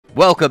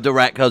Welcome to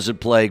Rat Cousin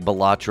playing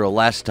Balatro.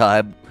 Last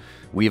time,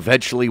 we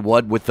eventually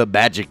won with the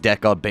magic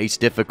deck on base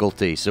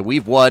difficulty. So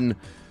we've won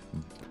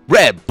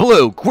red,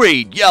 blue,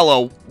 green,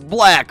 yellow,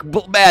 black,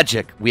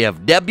 magic. We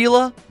have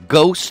Nebula,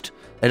 Ghost,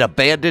 and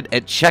Abandoned,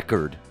 and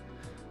Checkered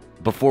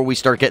before we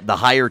start getting the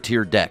higher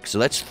tier decks. So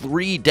that's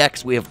 3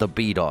 decks we have to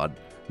beat on.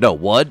 No,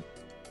 1,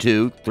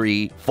 2,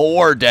 3,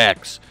 4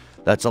 decks.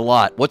 That's a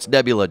lot. What's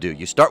Nebula do?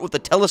 You start with the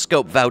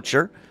Telescope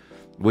voucher,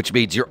 which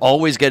means you're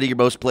always getting your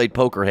most played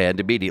poker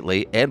hand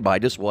immediately, and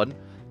 -1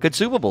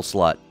 consumable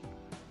slot.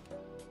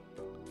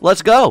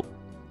 Let's go.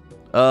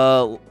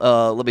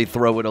 Let me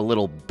throw in a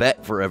little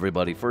bet for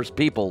everybody. First,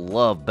 people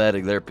love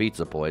betting their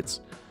pizza points.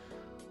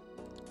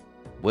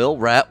 Will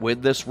Rat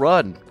win this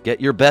run?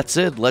 Get your bets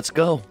in. Let's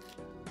go.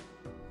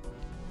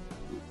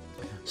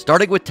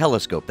 Starting with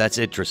Telescope. That's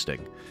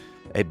interesting.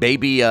 And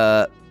maybe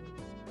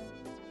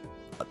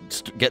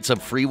get some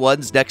free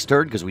ones next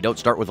turn because we don't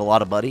start with a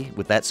lot of money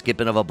with that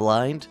skipping of a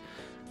blind.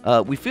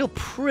 We feel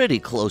pretty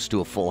close to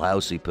a full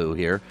housey poo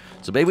here.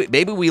 So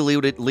maybe we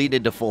lead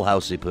into full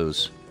housey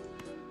poos.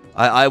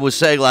 I was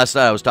saying last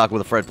night, I was talking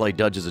with a friend playing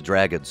Dungeons &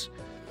 Dragons.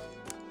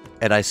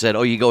 And I said,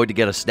 oh, you going to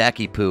get a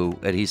snacky poo?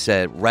 And he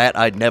said, Rat,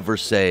 I'd never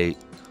say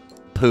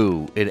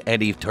poo in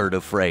any turn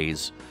of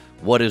phrase.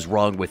 What is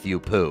wrong with you,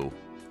 poo?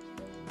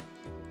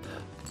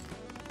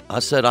 I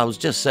said, I was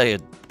just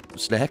saying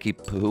snacky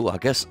poo. I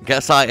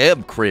guess I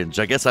am cringe.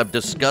 I guess I'm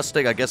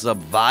disgusting. I guess I'm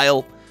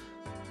vile.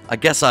 I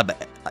guess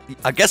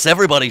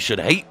everybody should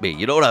hate me.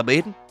 You know what I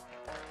mean?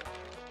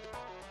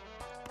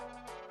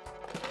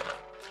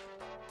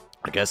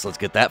 I guess let's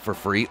get that for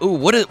free. Ooh,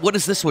 what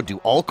does this one do?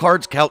 All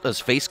cards count as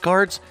face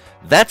cards?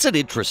 That's an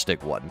interesting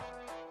one.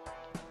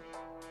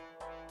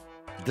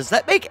 Does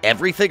that make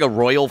everything a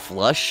royal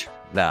flush?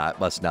 Nah, it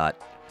must not.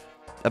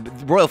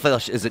 Royal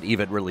Flush isn't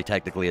even really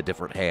technically a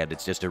different hand.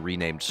 It's just a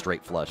renamed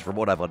straight flush, from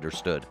what I've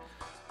understood.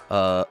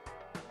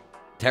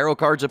 Tarot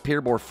cards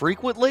appear more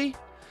frequently?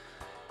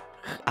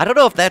 I don't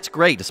know if that's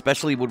great,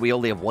 especially when we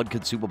only have 1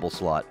 consumable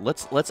slot.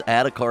 Let's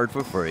add a card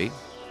for free.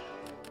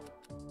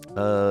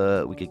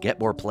 We could get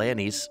more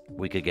plannies.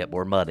 We could get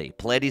more money.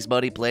 Plannies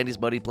money, plannies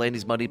money,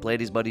 plannies money,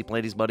 plannies money,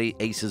 plannies money.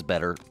 Ace is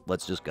better.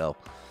 Let's just go.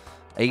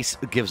 Ace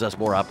gives us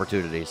more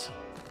opportunities.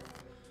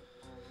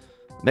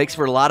 Makes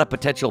for a lot of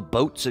potential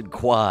boats and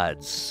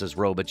quads, says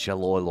Roman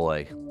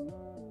Chaloloy.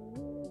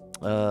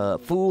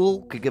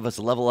 Fool could give us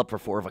a level up for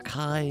 4 of a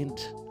kind.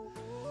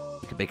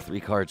 We could make 3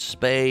 cards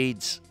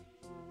spades.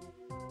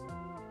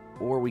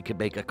 Or we could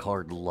make a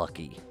card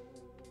lucky.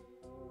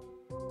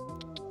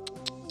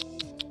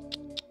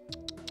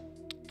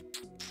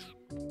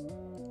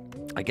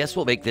 I guess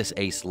we'll make this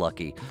ace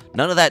lucky.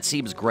 None of that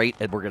seems great,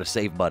 and we're going to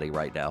save money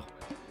right now.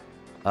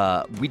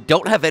 We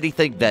don't have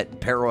anything that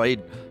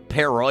Pareidolia?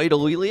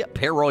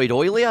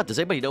 Does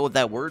anybody know what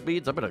that word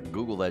means? I'm going to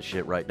Google that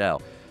shit right now.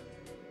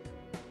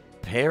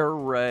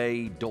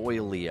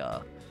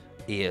 Pareidolia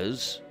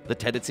is the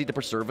tendency to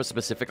preserve a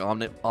specific,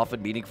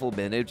 often meaningful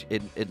image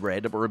in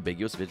random or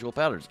ambiguous visual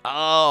patterns.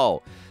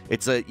 Oh,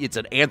 it's an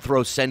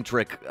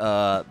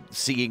anthrocentric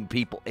seeing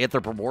people,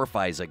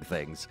 anthropomorphizing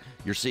things.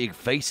 You're seeing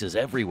faces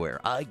everywhere.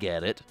 I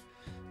get it.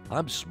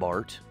 I'm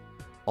smart.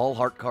 All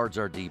heart cards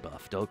are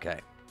debuffed.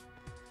 Okay.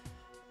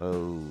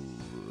 Oh,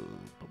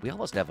 but we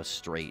almost have a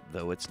straight,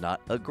 though it's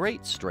not a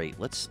great straight.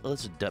 Let's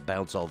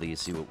bounce all these,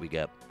 see what we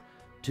get.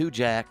 2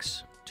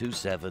 jacks, 2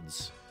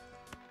 7s.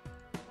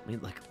 I mean,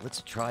 like,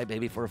 let's try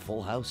maybe for a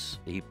full house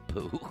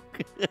poo.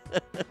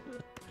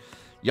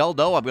 Y'all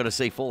know I'm gonna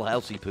say full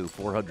housey poo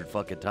 400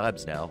 fucking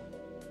times now.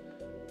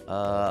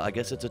 I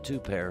guess it's a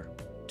 2-pair.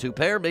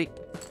 2-pair me.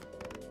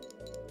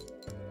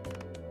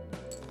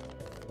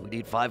 We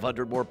need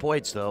 500 more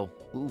points though.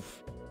 Oof.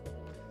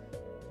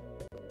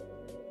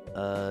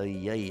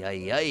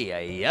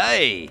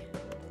 Yay.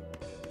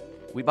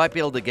 We might be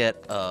able to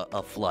get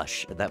a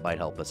flush, and that might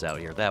help us out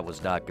here. That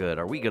was not good.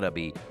 Are we going to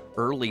be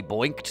early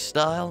boinked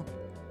style?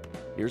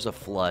 Here's a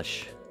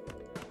flush.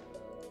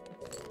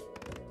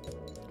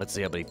 Let's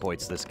see how many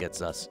points this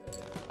gets us.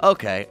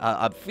 Okay,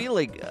 I'm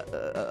feeling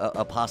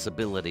a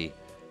possibility.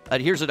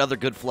 And here's another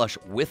good flush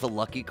with a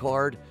lucky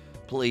card.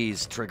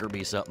 Please trigger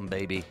me something,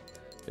 baby.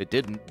 It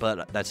didn't,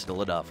 but that's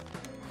still enough.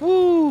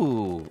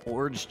 Woo!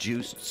 Orange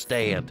juice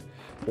stand.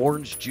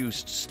 Orange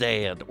juice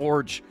stand.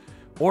 Orange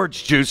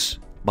juice.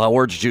 My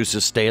orange juice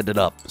is standing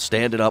up.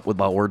 Standing up with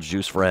my orange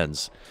juice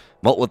friends.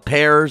 Mult with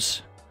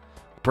pairs.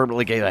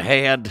 Permanently gain a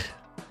hand.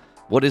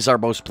 What is our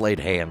most played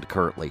hand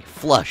currently?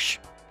 Flush.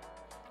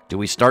 Do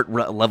we start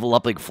level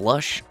upping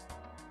flush?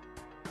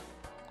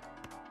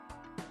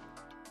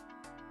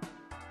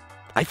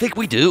 I think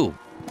we do.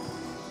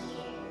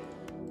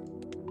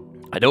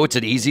 I know it's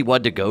an easy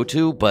one to go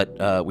to,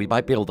 but we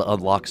might be able to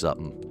unlock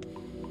something.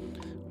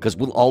 Because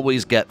we'll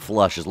always get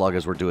flush as long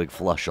as we're doing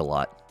flush a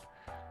lot.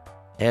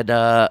 And,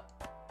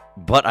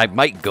 but I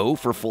might go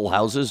for full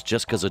houses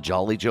just because of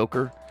Jolly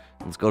Joker.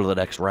 Let's go to the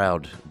next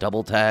round.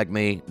 Double tag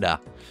me. Nah.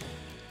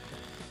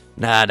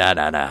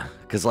 Nah.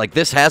 Because, like,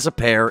 this has a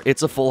pair.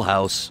 It's a full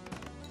house.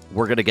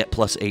 we're going to get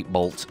 +8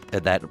 bolt,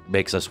 and that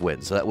makes us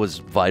win. So that was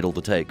vital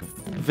to take.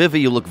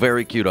 Vivi, you look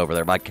very cute over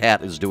there. My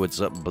cat is doing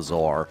something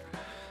bizarre.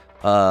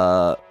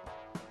 The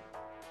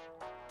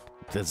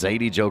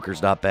Zany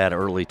Joker's not bad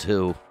early,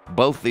 too.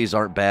 Both these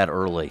aren't bad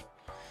early.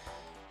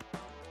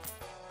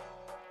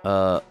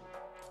 I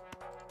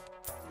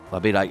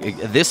mean,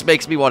 this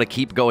makes me want to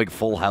keep going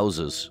full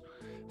houses.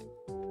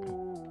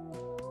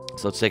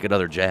 So let's take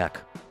another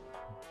jack.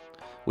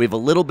 We have a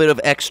little bit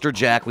of extra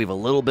jack. We have a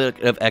little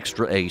bit of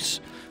extra ace.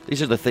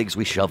 These are the things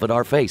we shove in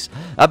our face.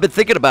 I've been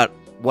thinking about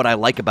what I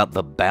like about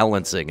the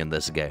balancing in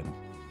this game.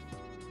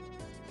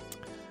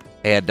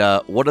 And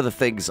one of the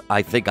things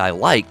I think I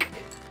like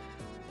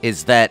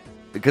is that,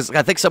 because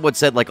I think someone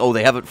said, like, oh,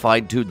 they haven't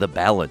fine-tuned the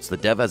balance. The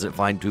dev hasn't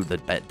fine-tuned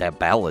that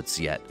balance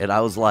yet. And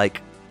I was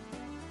like,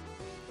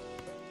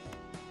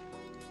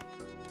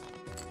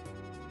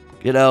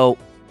 you know,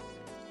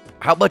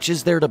 how much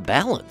is there to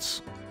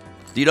balance?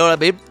 Do you know what I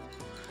mean?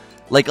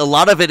 Like, a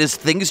lot of it is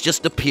things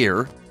just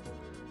appear,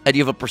 and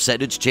you have a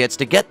percentage chance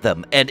to get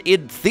them. And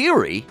in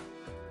theory...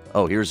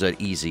 Oh, here's an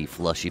easy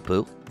flushy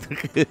poo.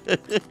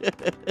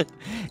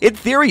 In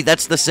theory,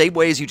 that's the same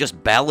way as you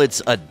just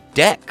balance a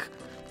deck.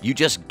 You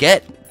just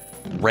get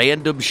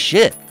random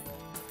shit.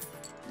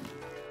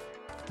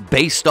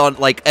 Based on,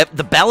 like,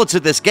 the balance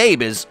of this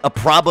game is a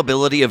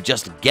probability of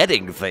just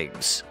getting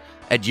things.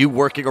 And you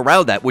working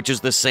around that, which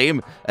is the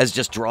same as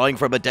just drawing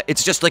from a deck.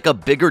 It's just like a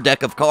bigger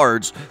deck of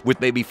cards with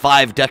maybe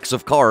 5 decks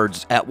of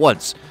cards at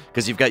once.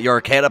 Because you've got your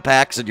Arcana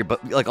packs and your,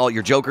 like, all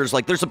your Jokers.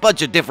 Like, there's a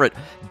bunch of different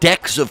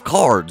decks of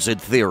cards in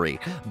theory.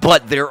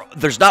 But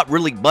there's not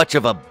really much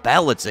of a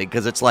balancing,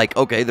 because it's like,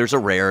 okay, there's a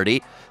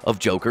rarity of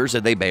Jokers,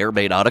 and they may or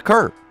may not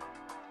occur.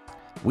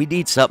 We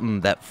need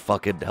something that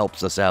fucking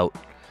helps us out.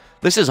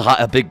 This is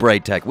a big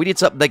brain tech. We need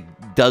something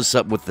that does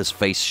something with this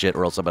face shit,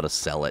 or else I'm going to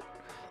sell it.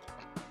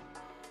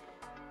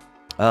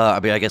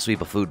 I mean, I guess we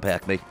have a food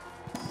pack, me.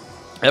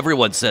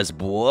 Everyone says,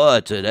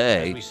 "Boah,"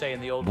 today. As we say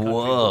in the old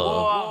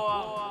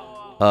Boah.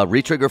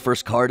 Retrigger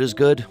first card is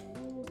good.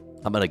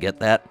 I'm going to get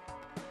that.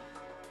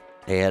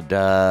 And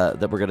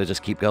then we're going to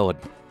just keep going.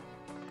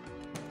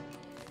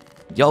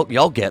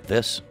 Y'all get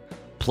this.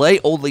 Play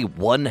only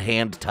one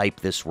hand type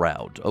this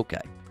round.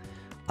 Okay.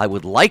 I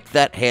would like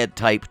that hand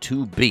type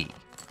to be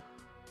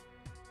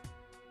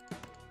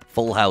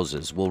full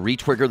houses. We'll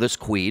retrigger this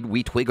queen.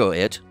 We twigger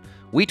it.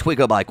 We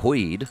twigger my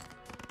queen.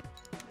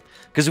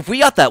 Because if we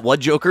got that one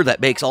Joker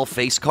that makes all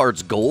face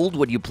cards gold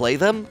when you play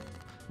them,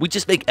 we'd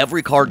just make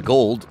every card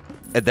gold,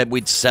 and then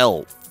we'd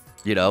sell,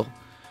 you know?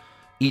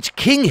 Each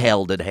king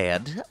held in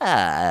hand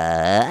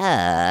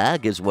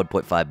gives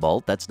 1.5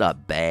 bolt. That's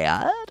not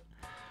bad.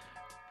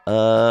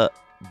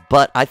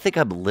 But I think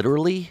I'm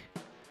literally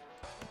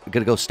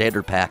going to go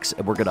standard packs,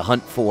 and we're going to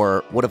hunt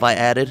for... What have I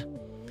added?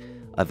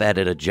 I've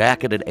added a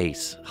jack and an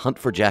ace. Hunt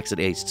for jacks and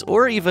aces.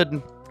 Or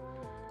even...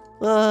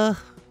 let's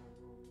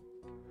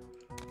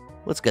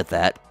get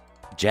that.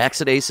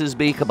 Jacks and aces,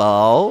 B, come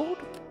on.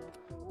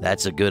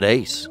 That's a good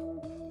ace.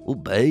 Oh,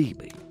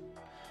 baby.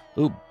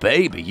 Oh,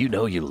 baby, you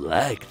know you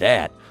like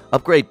that.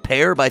 Upgrade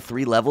pair by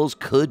 3 levels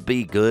could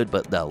be good,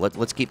 but no,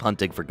 let's keep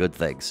hunting for good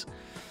things.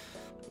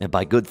 And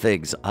by good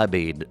things, I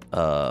mean,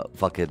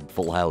 fucking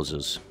full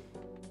houses.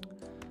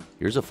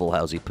 Here's a full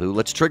housey poo.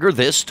 Let's trigger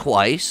this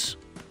twice.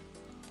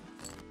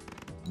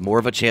 More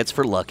of a chance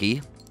for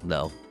lucky.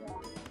 No.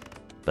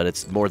 But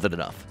it's more than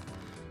enough.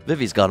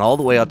 Vivi's gone all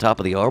the way on top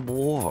of the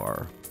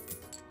armoire.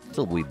 It's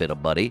a wee bit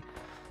of money.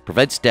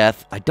 Prevents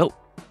death. I don't...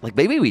 Like,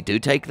 maybe we do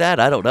take that?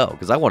 I don't know,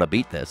 because I want to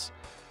beat this.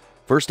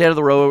 First hand of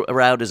the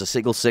round is a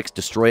single 6.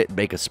 Destroy it and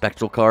make a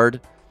spectral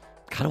card.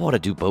 Kind of want to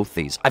do both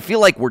these. I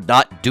feel like we're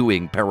not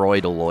doing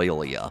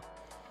Paroidalolia.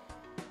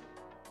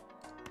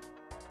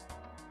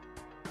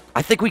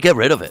 I think we get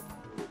rid of it.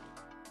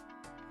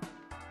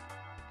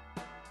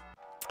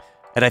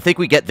 And I think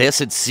we get this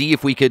and see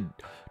if we could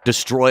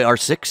destroy our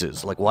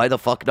 6s. Like, why the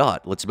fuck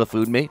not? Let's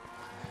buffoon me.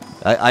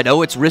 I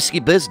know it's risky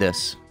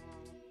business.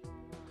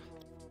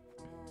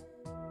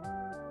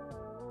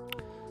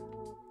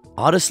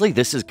 Honestly,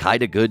 this is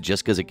kind of good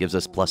just because it gives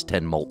us plus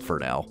 10 molt for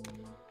now.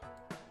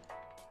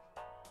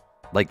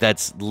 Like,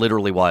 that's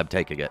literally why I'm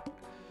taking it.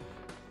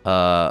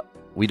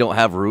 We don't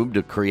have room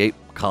to create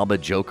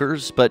common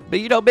Jokers, but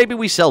you know, maybe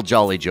we sell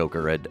Jolly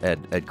Joker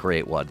and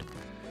create one.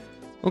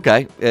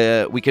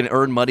 Okay, we can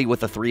earn money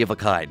with a 3 of a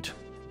kind.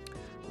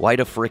 Why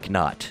the frick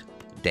not,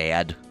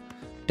 Dad?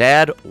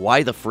 Dad,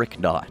 why the frick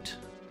not?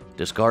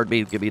 Discard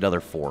me, give me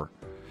another 4.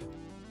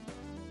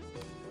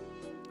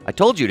 I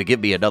told you to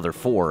give me another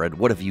 4, and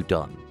what have you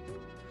done?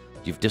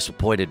 You've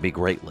disappointed me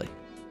greatly.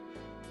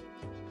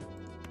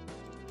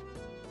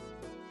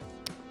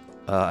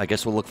 I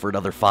guess we'll look for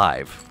another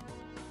 5.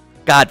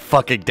 God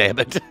fucking damn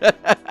it.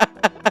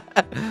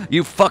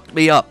 You fucked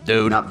me up,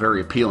 dude. Not very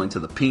appealing to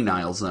the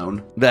penile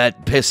zone.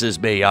 That pisses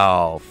me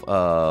off.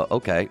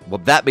 Okay. Well,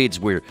 that means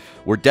we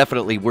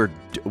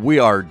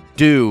are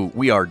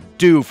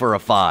due for a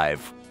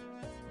 5.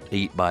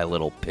 Eat my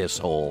little piss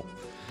hole.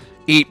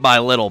 Eat my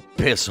little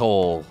piss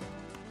hole.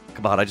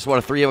 Come on, I just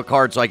want a 3 of a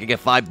card so I can get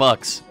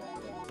 $5.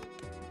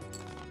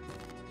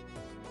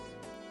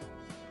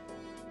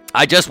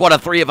 I just want a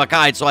 3 of a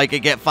kind so I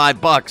can get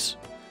 $5.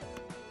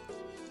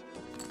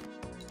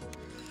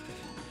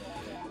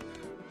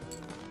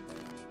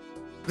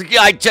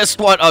 I just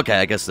want... Okay,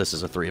 I guess this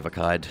is a 3 of a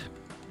kind.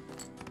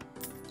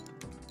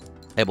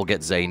 And we'll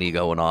get Zany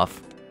going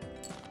off.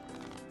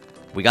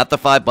 We got the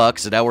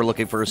 $5, and now we're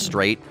looking for a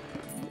straight.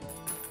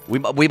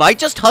 We might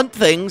just hunt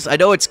things. I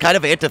know it's kind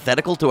of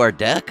antithetical to our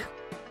deck.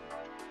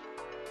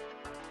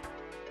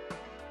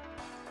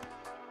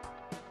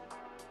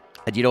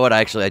 And you know what?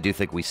 Actually, I do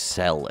think we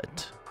sell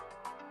it.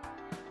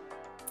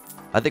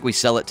 I think we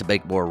sell it to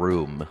make more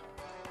room.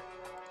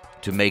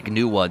 To make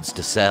new ones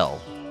to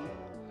sell.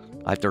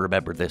 I have to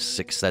remember this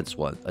 6 cents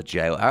one. A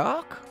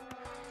Jack?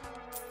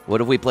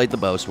 What have we played the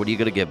most? What are you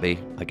going to give me?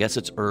 I guess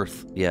it's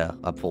Earth. Yeah,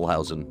 I'm full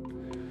housing.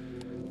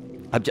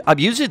 I'm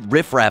using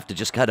Riff Raff to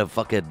just kind of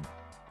fucking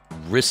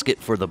risk it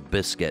for the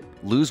biscuit.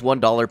 Lose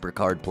 $1 per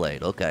card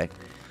played. Okay.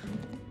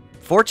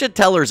 Fortune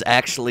Teller's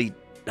actually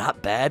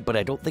not bad, but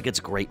I don't think it's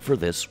great for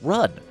this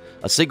run.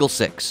 A single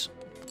 6.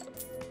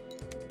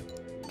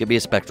 Give me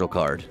a Spectral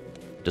card.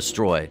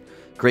 Destroy.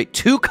 Create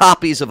 2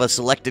 copies of a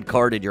selected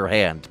card in your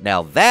hand.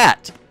 Now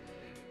that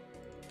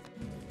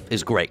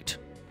is great.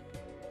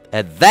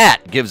 And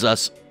that gives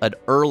us an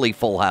early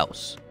full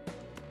house.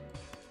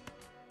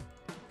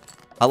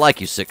 I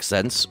like you, 6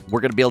 cents. We're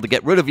going to be able to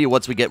get rid of you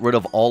once we get rid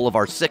of all of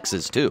our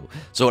 6s, too.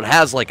 So it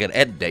has, like, an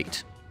end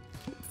date.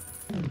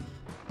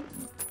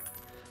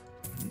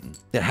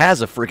 It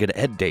has a friggin'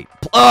 end date.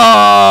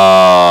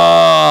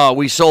 Oh!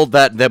 We sold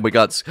that, and then we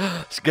got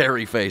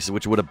Scary Face,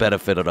 which would have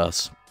benefited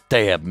us.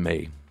 Damn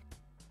me.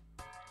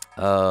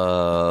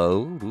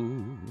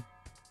 I'm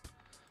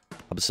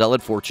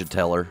selling Fortune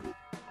Teller.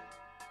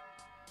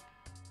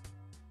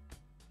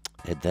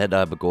 And then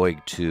I'm going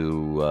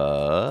to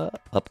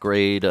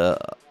upgrade.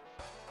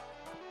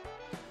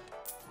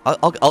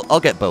 I'll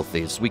get both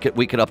these. We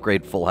could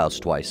upgrade Full House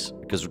twice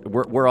because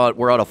we're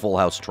on a Full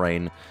House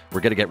train.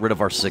 We're gonna get rid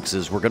of our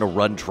 6s. We're gonna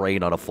run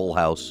train on a Full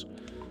House.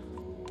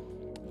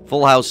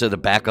 Full House and the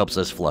backups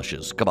as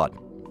flushes. Come on.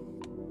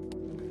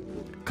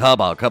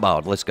 Come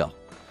on. Let's go.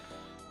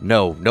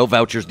 No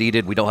vouchers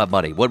needed. We don't have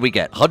money. What do we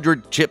get?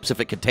 100 chips if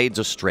it contains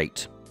a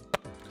straight.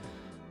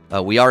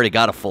 We already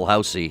got a Full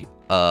Housey.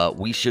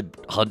 We should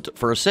hunt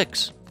for a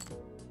 6.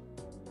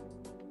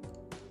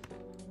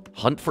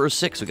 Hunt for a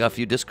 6. We got a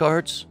few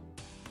discards.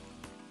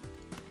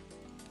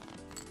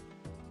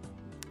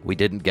 We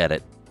didn't get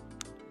it.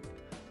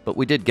 But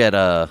we did get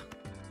a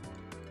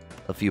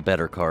few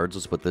better cards.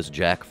 Let's put this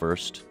Jack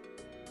first.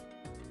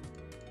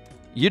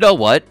 You know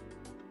what?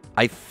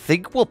 I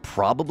think we'll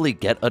probably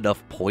get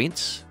enough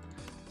points.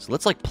 So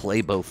let's, like,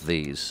 play both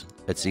these.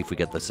 Let's see if we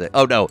get the 6.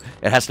 Oh, no.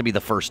 It has to be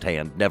the first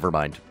hand. Never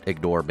mind.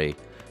 Ignore me.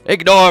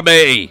 Ignore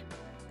me!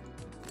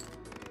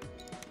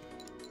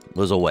 It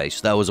was a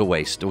waste. That was a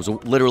waste. It was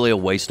literally a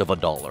waste of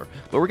 $1.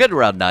 But we're getting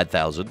around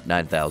 9,000.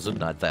 9,000.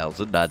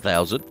 9,000.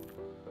 9,000.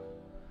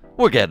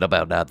 We're getting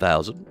about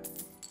 9,000.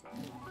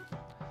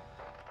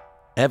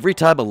 Every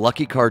time a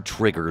lucky card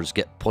triggers,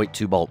 get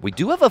 0.2 mult. We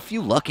do have a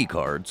few lucky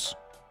cards.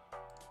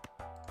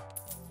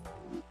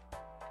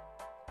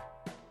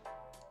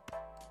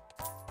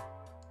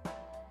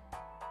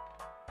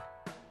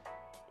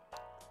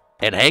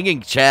 And Hanging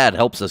Chad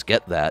helps us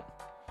get that.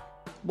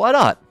 Why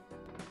not?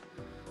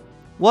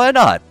 Why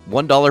not?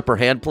 $1 per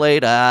hand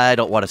played? I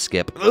don't want to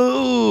skip.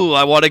 Ooh,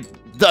 I want to...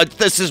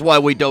 This is why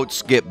we don't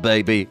skip,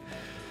 baby.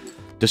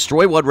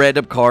 Destroy 1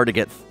 random card to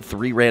get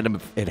 3 random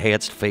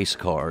enhanced face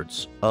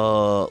cards.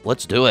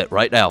 Let's do it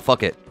right now.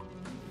 Fuck it.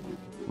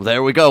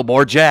 There we go.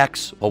 More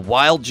jacks. A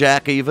wild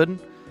jack, even.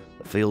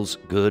 Feels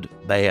good,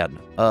 man.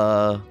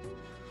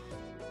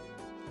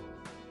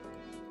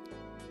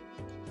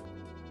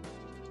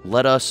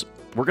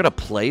 We're going to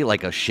play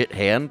like a shit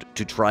hand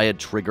to try and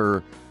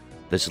trigger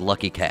this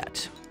lucky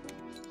cat.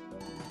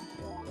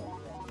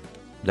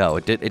 No,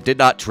 it did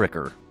not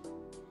trigger.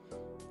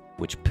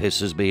 Which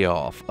pisses me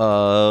off.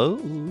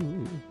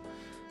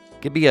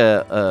 Give me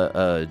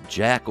a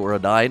jack or a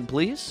 9,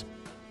 please.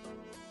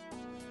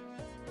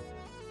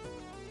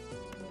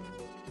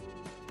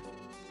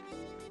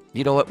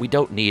 You know what? We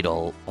don't need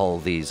all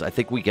of these. I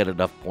think we get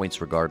enough points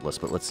regardless,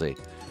 but let's see.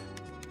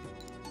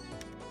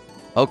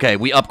 Okay,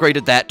 we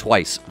upgraded that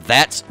twice.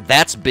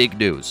 That's big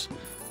news.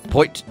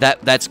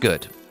 That's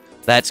good.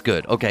 That's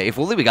good. Okay, if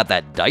only we got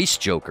that dice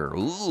joker.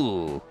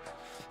 Ooh.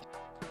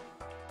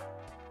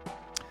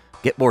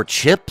 Get more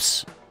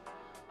chips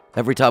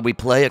every time we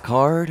play a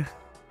card.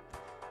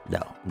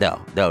 No.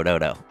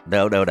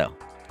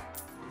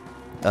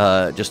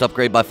 Just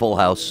upgrade my Full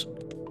House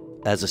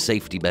as a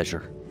safety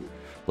measure.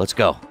 Let's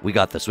go. We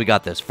got this. We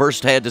got this.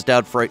 First hand is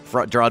down,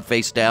 front drawn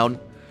face down.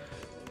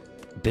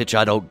 Bitch,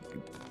 I don't...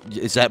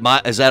 Is that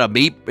a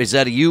me? Is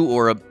that a you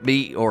or a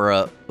me or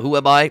a who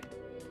am I?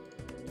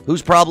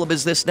 Whose problem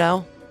is this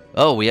now?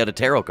 Oh, we had a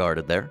tarot card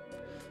in there.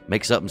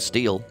 Make something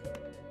steal.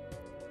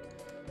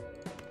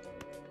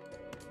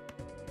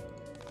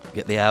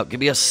 Get me out. Give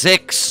me a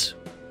 6.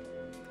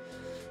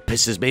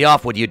 Pisses me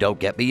off when you don't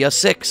get me a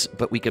 6.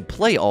 But we can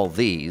play all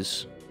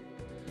these.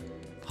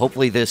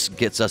 Hopefully this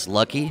gets us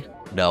lucky.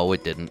 No,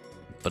 it didn't.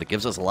 But it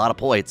gives us a lot of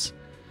points.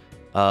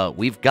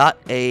 We've got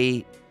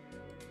a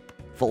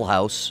full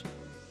house.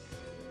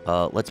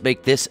 Let's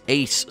make this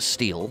ace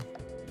steal.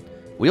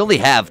 We only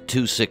have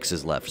 2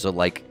 6s left, so,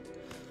 like,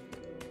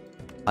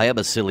 I am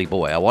a silly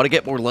boy. I want to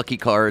get more lucky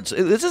cards.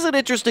 This is an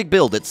interesting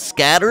build. It's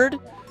scattered,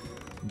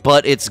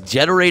 but it's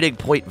generating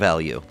point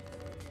value.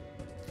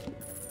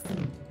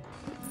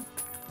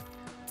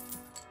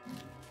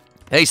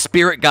 Hey,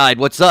 Spirit Guide,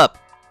 what's up?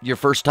 Your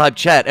first time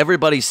chat.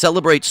 Everybody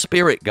celebrate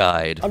Spirit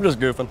Guide. I'm just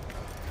goofing.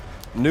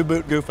 New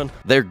boot goofing.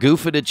 They're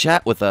goofing to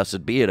chat with us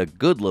and being a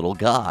good little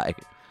guy.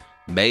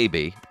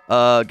 Maybe.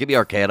 Give me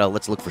Arcana.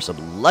 Let's look for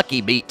some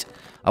lucky meat.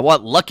 I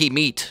want lucky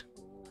meat.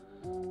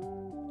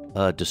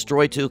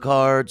 Destroy 2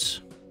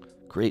 cards.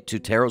 Create 2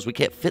 tarots. We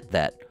can't fit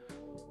that.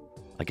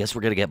 I guess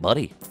we're going to get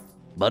money.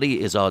 Money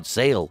is on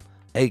sale.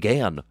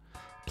 Again.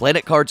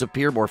 Planet cards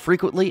appear more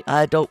frequently.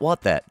 I don't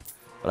want that.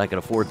 But I can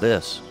afford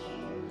this.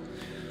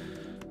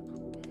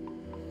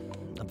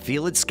 I'm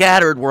feeling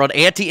scattered. We're on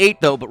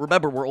ante-8, though. But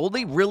remember, we're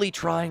only really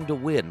trying to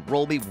win.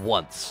 Roll me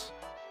once.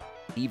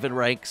 Even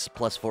ranks,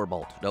 plus 4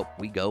 mult. Nope,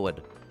 we going.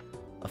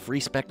 A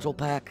free spectral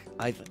pack?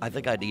 I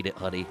think I need it,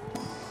 honey.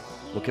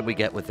 What can we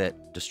get with it?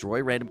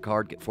 Destroy random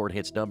card, get 4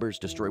 enhanced numbers.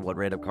 Destroy 1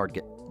 random card,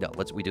 get... No,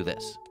 we do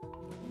this.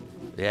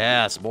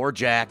 Yes, more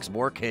jacks,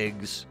 more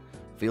kings.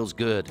 Feels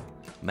good.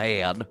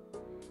 Man.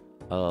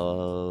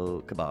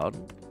 Come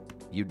on.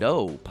 You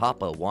know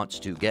Papa wants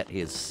to get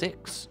his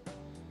 6.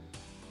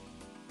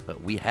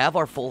 But we have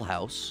our full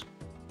house.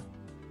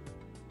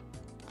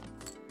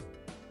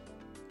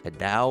 And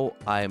now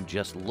I am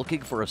just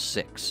looking for a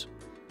 6.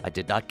 I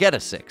did not get a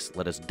 6.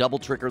 Let us double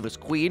trigger this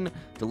queen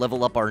to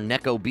level up our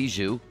Neko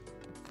Bijou.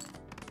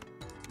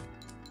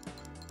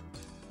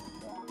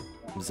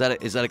 Is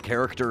that a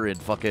character in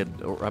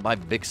fucking... Or am I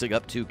mixing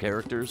up 2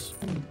 characters?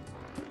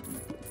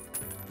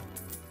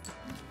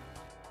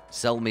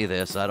 Sell me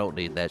this. I don't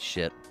need that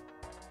shit.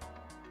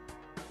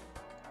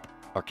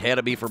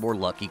 Arcana me for more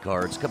lucky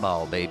cards. Come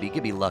on, baby.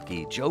 Give me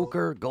lucky.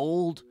 Joker,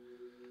 gold.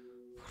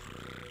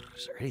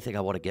 Is there anything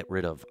I want to get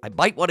rid of? I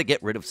might want to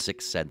get rid of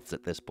 6 cents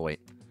at this point.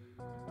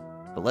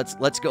 But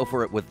let's go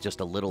for it with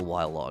just a little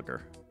while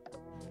longer.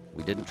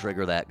 We didn't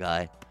trigger that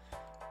guy.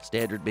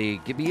 Standard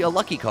B. Give me a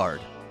lucky card.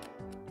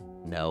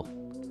 No.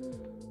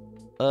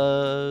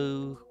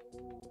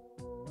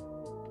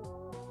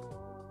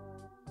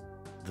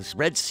 This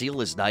red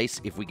seal is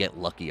nice if we get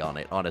lucky on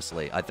it,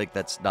 honestly. I think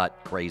that's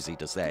not crazy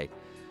to say.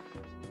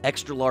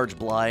 Extra large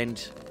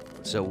blind.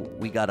 So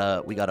we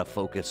gotta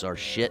focus our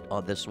shit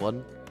on this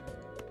one.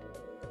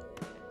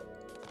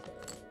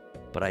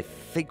 But I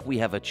think we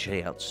have a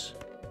chance.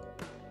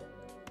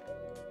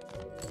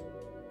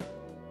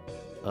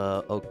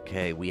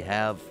 Okay, we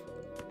have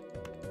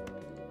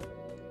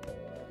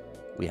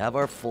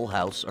our full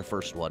house, our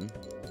first one.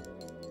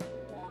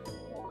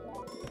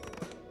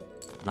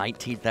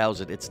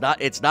 19,000. It's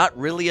not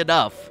really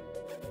enough.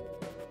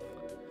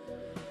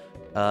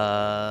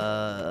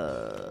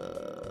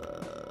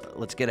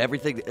 Let's get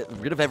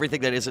rid of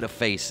everything that isn't a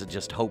face and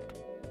just hope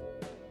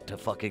to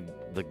fucking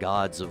the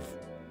gods of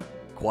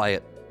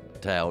Quiet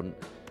Town.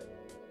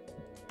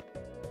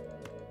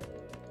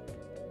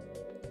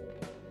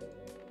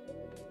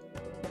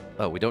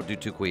 Oh, we don't do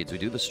 2 queens. We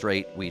do the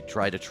straight. We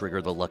try to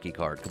trigger the lucky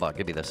card. Come on,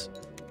 give me this.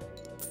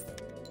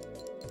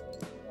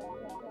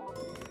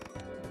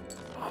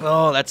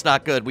 Oh, that's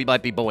not good. We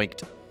might be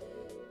boinked.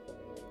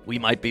 We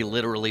might be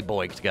literally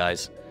boinked,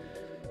 guys.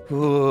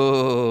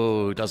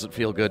 Ooh, doesn't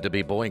feel good to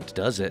be boinked,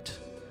 does it?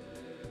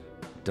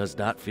 Does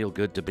not feel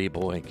good to be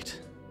boinked.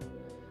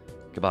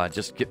 Come on,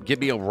 just give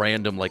me a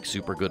random, like,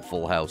 super good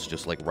full house,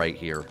 just, like, right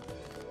here.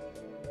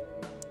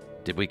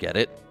 Did we get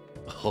it?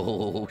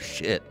 Oh,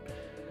 shit.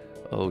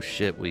 Oh,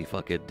 shit, we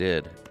fucking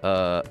did.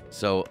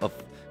 So,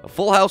 a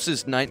full house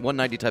is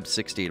 190 times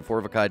 60, and 4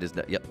 of a kind is...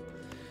 Yep.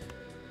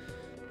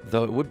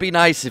 Though it would be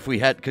nice if we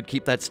could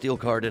keep that steel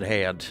card in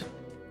hand.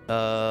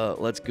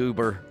 Let's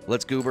goober.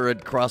 Let's goober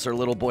and cross our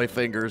little boy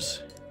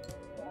fingers.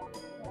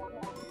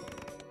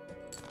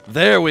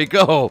 There we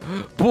go.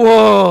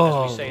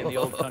 Whoa! As we say in the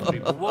old country,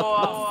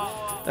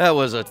 whoa! That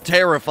was a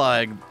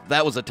terrifying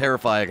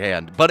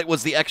hand. But it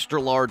was the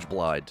extra large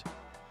blind.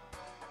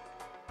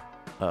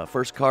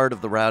 First card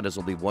of the round is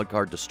only 1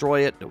 card.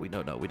 Destroy it. No,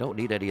 we don't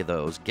need any of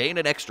those. Gain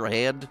an extra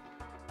hand.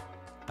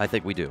 I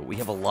think we do. We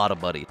have a lot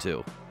of money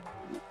too.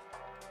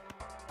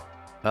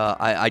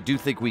 I do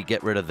think we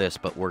get rid of this,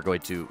 but we're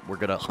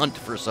gonna hunt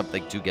for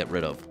something to get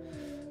rid of.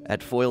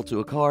 Add foil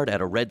to a card.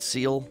 Add a red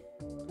seal.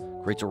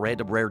 Creates a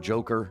random rare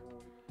joker.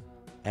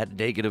 Add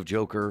negative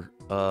joker.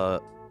 No,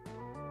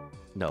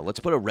 let's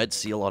put a red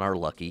seal on our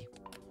lucky.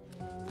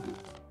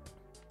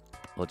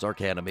 Let's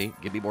Arcana me.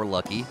 Give me more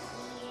lucky.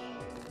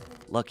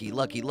 Lucky,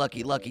 lucky,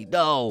 lucky, lucky.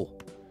 No!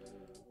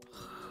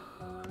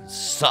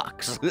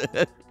 Sucks.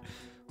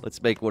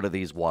 Let's make one of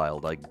these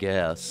wild, I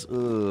guess.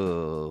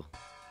 Ugh.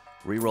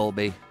 Reroll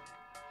me.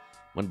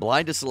 When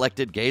blind is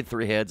selected, gain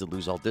 3 hands and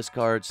lose all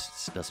discards.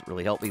 This doesn't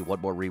really help me.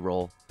 1 more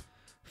reroll.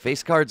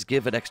 Face cards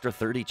give an extra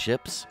 30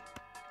 chips.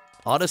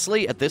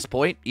 Honestly, at this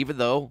point, even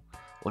though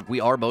Like,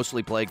 we are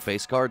mostly playing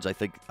face cards. I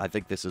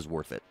think this is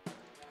worth it.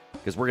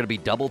 Because we're going to be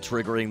double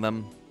triggering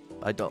them.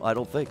 I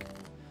don't think.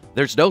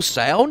 There's no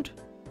sound?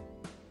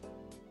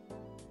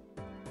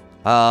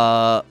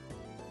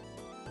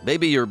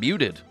 Maybe you're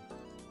muted.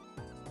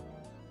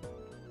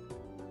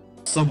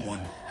 Someone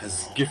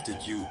has gifted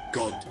you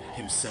God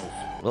himself.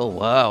 Oh,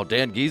 wow.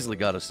 Dan Geesley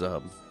got a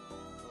sub.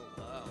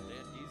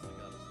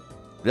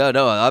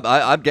 No,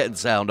 I'm getting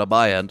sound on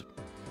my end.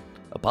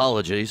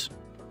 Apologies.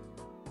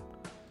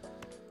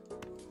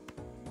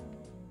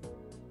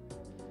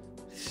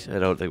 I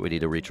don't think we need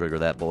to re-trigger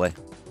that boy.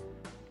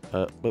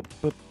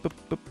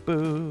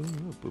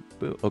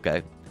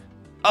 Okay.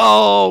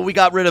 Oh, we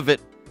got rid of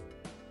it.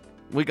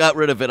 We got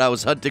rid of it. I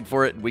was hunting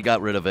for it, and we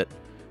got rid of it.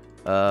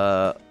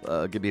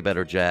 Give me a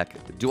better jack.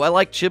 Do I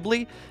like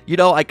Chibley? You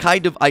know,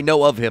 I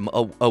know of him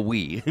a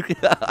wee.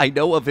 I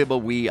know of him a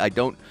wee. I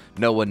don't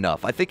know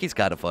enough. I think he's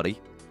kind of funny.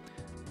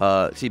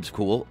 Seems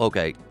cool.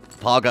 Okay.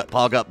 Pog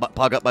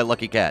up my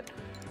lucky cat.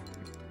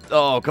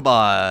 Oh, come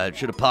on.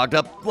 Should have pogged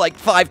up like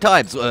 5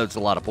 times. It's a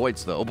lot of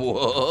points, though.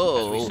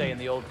 Whoa. As we say in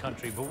the old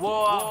country,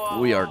 whoa.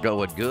 We are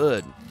going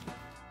good.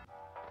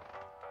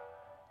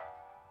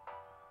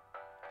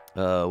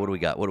 What do we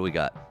got? What do we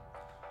got?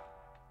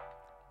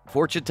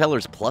 Fortune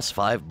Teller's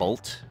 +5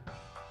 bolt.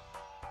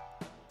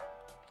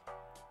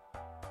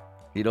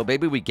 You know,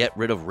 maybe we get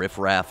rid of Riff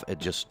Raff and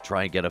just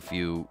try and get a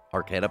few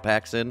Arcana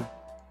packs in.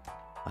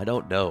 I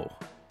don't know.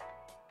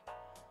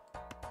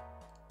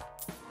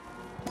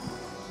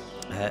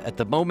 At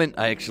the moment,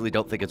 I actually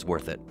don't think it's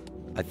worth it.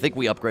 I think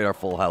we upgrade our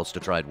full house to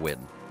try and win.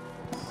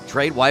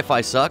 Trade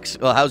Wi-Fi sucks?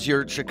 Well, how's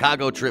your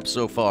Chicago trip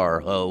so far,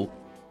 ho?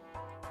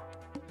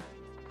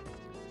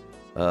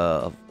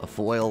 A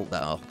foil?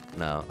 No.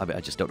 I mean,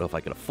 I just don't know if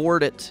I can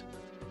afford it.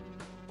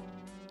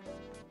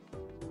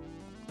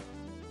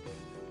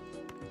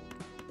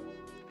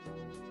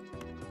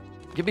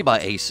 Give me my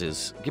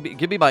aces.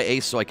 Give me my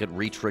ace so I can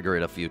re-trigger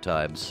it a few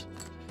times.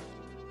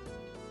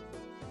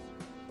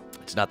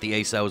 It's not the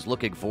ace I was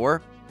looking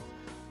for.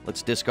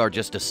 Let's discard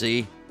just to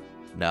see.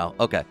 No.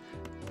 Okay.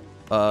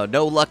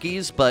 No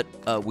luckies, but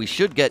we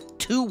should get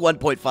 2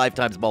 1.5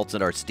 times mults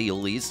in our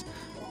Steelies.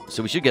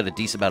 So we should get a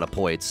decent amount of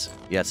points.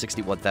 Yeah,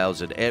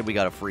 61,000. And we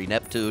got a free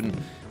Neptune,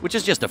 which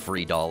is just a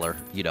free $1,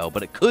 you know.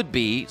 But it could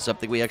be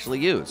something we actually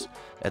use.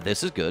 And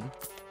this is good.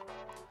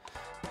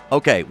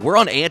 Okay, we're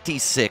on ante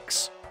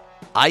 6.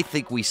 I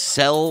think we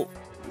sell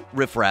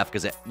Riff Raff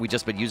because we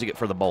just been using it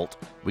for the bolt.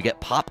 We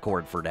get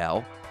popcorn for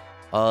now.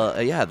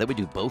 Yeah, then we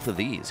do both of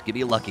these. Give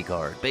me a lucky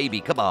card.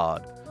 Baby, come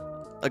on.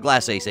 A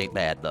glass ace ain't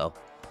bad, though.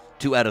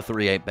 2 out of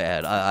 3 ain't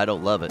bad. I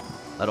don't love it.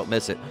 I don't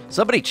miss it.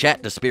 Somebody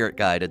chat to Spirit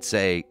Guide and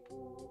say,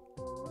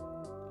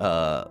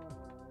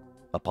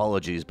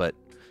 apologies, but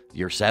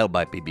your sound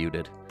might be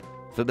muted.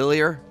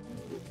 Familiar?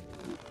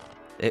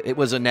 It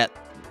was a net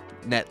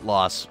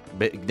loss,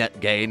 net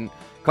gain.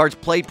 Cards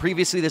played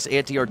previously this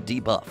ante are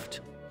debuffed.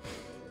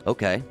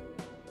 Okay.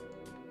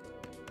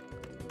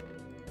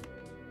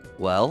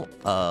 Well,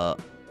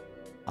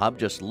 I'm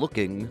just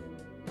looking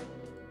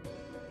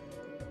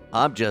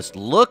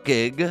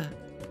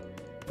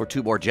for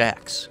 2 more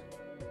jacks.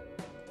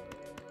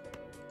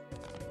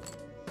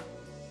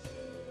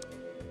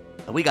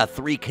 And we got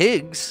 3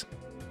 kings.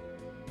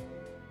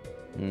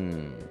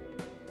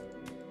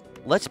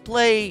 Let's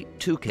play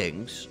 2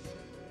 kings.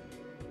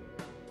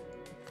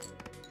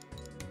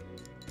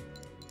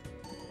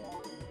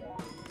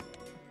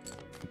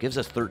 It gives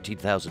us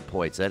 13,000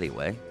 points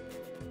anyway.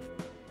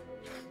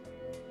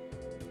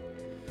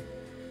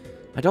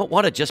 I don't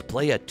want to just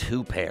play a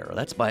 2-pair.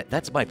 That's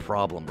my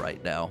problem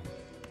right now.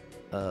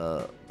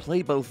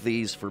 Play both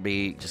these for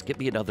me. Just get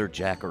me another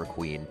jack or a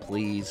queen,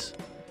 please.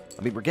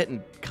 I mean, we're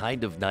getting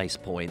kind of nice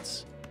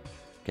points.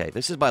 Okay,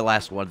 this is my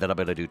last one that I'm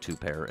going to do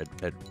 2-pair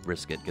and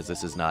risk it, because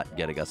this is not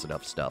getting us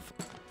enough stuff.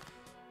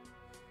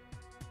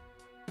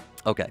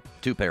 Okay,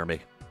 2-pair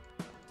me.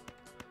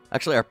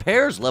 Actually, our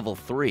pair's level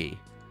 3.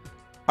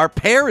 Our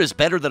pair is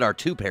better than our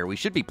 2-pair. We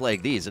should be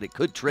playing these, and it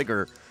could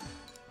trigger...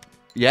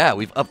 Yeah,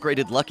 we've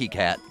upgraded Lucky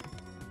Cat.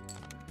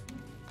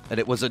 And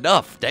it was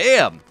enough.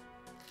 Damn!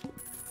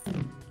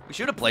 We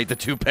should have played the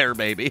 2-pair,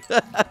 maybe.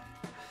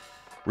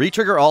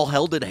 Retrigger all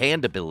held in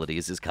hand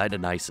abilities is kind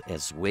of nice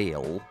as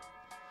well.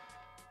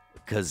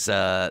 Because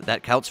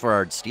that counts for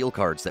our steel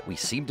cards that we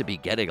seem to be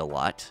getting a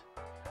lot.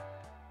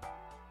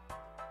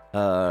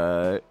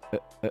 So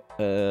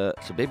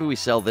maybe we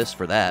sell this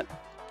for that.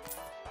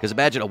 Because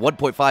imagine a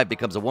 1.5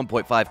 becomes a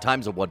 1.5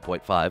 times a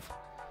 1.5.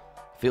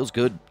 Feels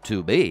good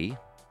to me.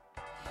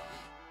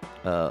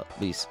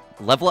 We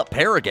level up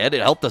pair again.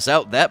 It helped us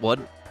out in that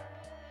one.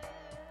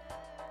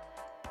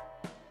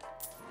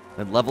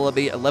 And level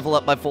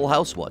up my full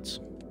house once.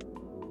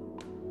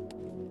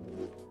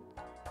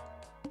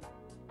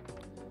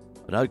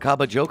 An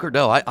uncommon joker?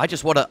 No, I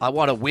just wanna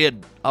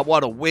win. I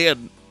wanna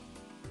win.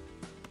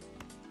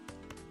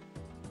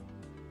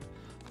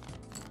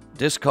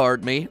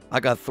 Discard me. I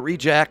got 3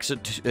 jacks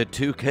and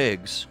 2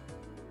 kings.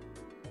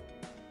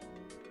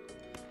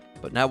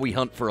 But now we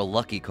hunt for a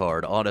lucky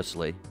card,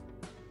 honestly.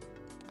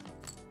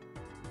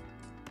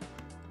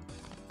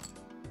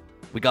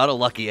 We got a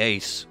lucky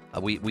ace.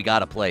 We got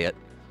to play it.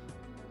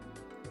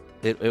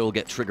 It will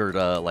get triggered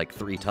like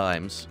 3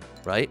 times,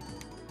 right?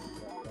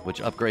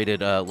 Which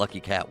upgraded Lucky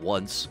Cat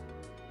once.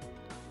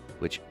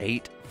 Which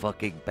ain't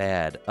fucking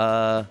bad.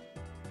 Let's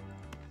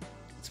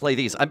play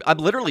these. I'm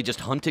literally just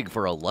hunting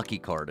for a lucky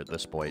card at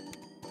this point.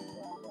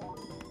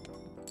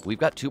 We've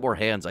got 2 more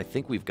hands. I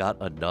think we've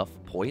got enough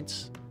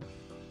points.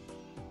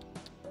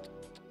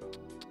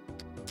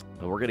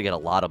 And we're going to get a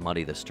lot of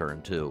money this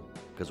turn, too.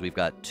 Because we've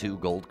got 2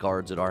 gold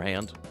cards in our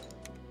hand.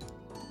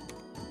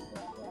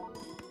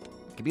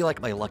 Could be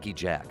like my lucky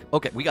jack.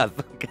 Okay, we got...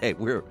 Okay,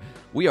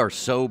 we are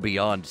so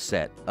beyond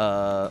set.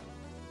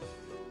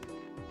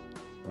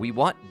 We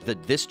want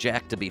this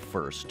jack to be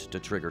first to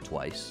trigger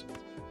twice.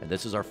 And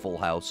this is our full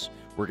house.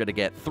 We're going to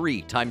get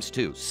 3 times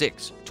 2,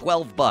 6,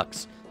 12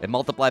 bucks. And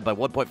multiplied by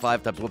 1.5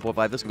 times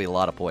 1.5. This is going to be a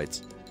lot of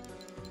points.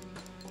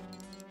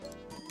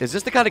 Is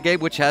this the kind of game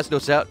which has no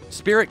sound?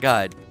 Spirit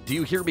Guide, do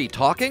you hear me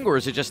talking, or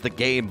is it just the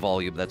game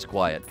volume that's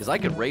quiet? Because I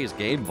can raise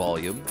game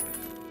volume.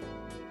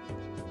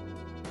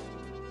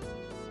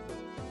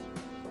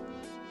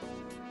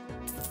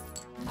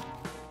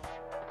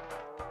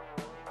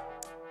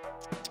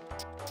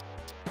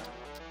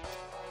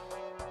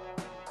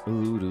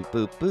 Ooh, doo,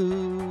 boo,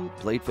 boo.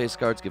 Blade face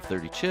cards give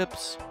 30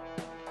 chips.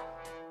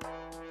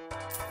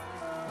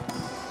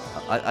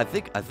 I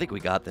think we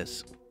got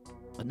this.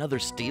 Another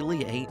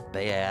Steely ain't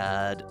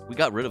bad. We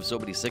got rid of so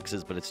many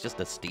 6s, but it's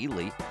just a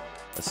Steely.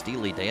 A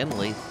Steely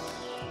Danley.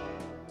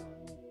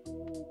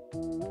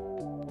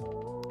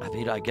 I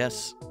mean, I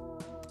guess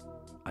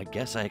I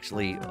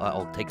actually...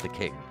 I'll take the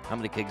king. How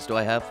many kings do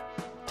I have?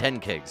 10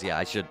 kings. Yeah,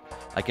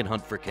 I can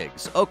hunt for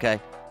kings. Okay.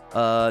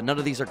 None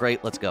of these are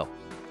great. Let's go.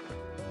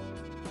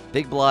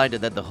 Big blind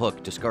and then the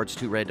hook. Discards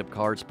 2 random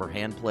cards per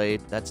hand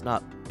played. That's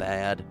not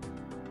bad.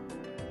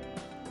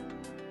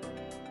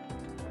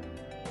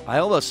 I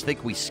almost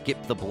think we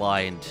skip the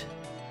blind.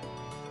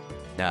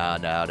 No.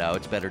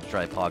 It's better to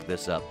try and pog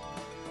this up.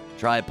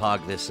 Try and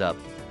pog this up.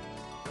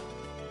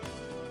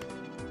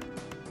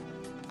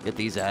 Get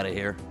these out of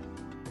here.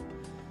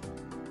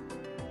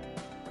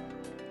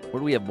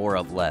 What do we have more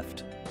of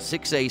left?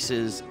 6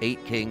 aces,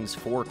 8 kings,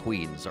 4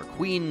 queens. Our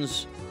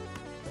queens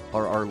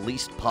are our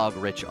least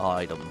pog-rich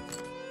item.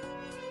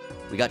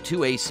 We got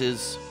 2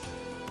 aces.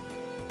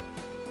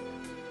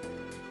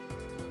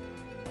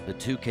 The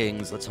 2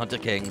 kings. Let's hunt a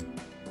king.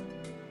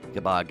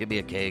 Come on, give me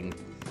a king.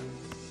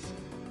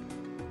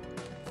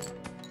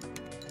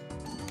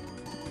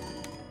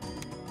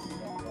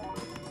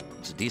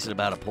 It's a decent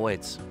amount of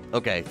points.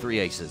 Okay, 3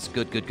 aces.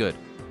 Good.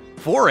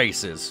 4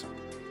 aces.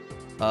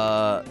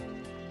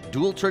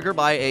 Dual trigger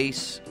by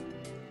ace.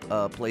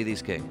 Play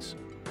these kings.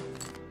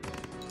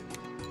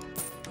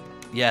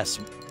 Yes.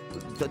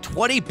 The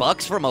 20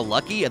 bucks from a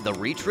lucky and the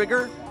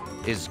retrigger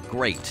is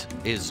great.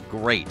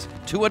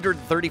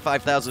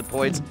 235,000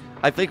 points.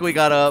 I think we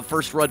got a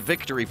first-run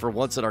victory for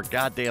once in our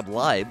goddamn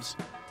lives.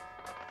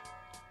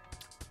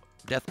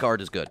 Death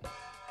card is good.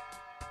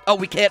 Oh,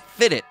 we can't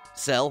fit it,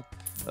 Sell.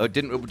 Oh,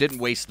 didn't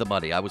waste the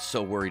money. I was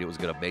so worried it was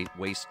going to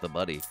waste the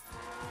money.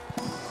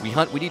 We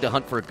need to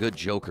hunt for a good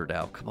joker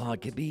now. Come on,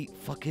 give me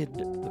fucking...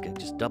 Okay,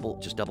 just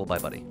double my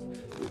money.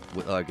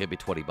 Give me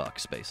 20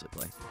 bucks,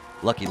 basically.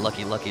 Lucky.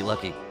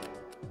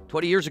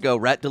 20 years ago,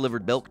 Rat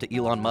delivered milk to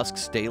Elon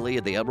Musk's daily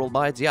at the Emerald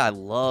Mines. Yeah, I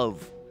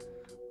love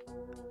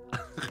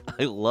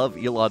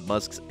Elon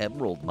Musk's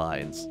Emerald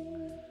Mines.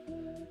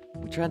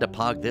 We trying to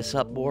pog this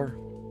up more?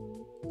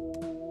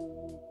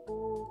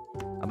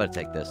 I'm going to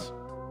take this.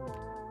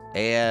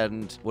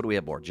 And what do we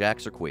have more?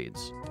 Jacks or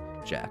queens?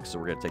 Jacks. So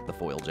we're going to take the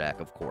foil jack,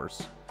 of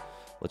course.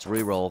 Let's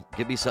re-roll.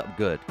 Give me something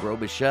good. Gros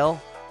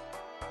Michel.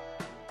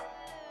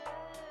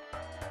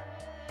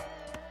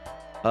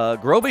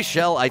 Gros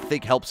Michel, I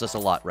think, helps us a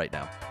lot right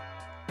now.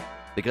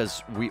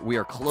 Because we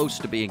are close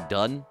to being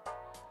done.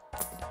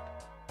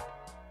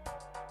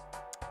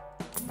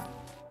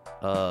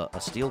 A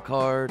steel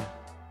card.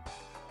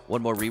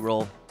 One more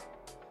reroll.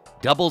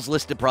 Doubles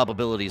listed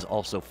probabilities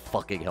also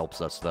fucking helps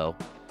us, though.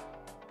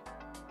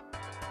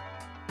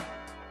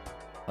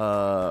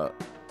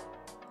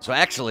 So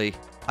actually,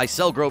 I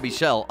sell Gros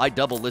Michel. I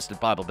double listed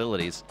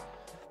probabilities.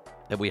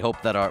 And we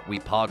hope that we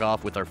pog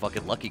off with our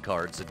fucking lucky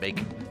cards and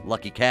make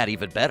Lucky Cat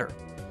even better.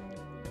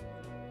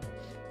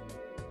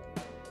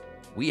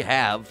 We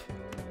have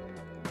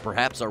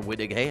perhaps our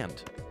winning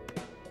hand.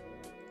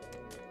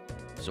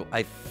 So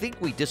I think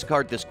we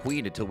discard this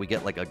queen until we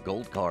get like a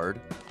gold card.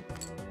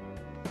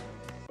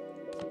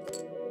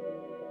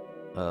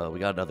 We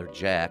got another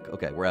jack.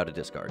 Okay, we're out of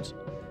discards.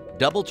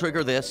 Double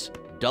trigger this.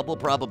 Double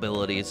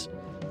probabilities.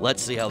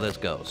 Let's see how this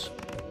goes.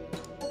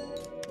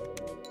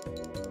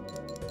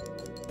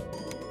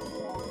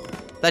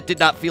 That did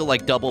not feel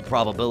like double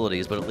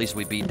probabilities, but at least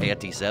we beat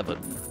Ante 7.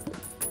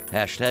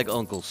 Hashtag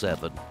Uncle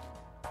 7.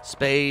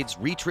 Spades.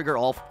 Retrigger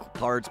all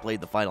cards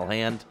played the final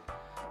hand.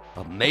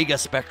 A mega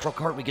spectral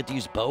card. We get to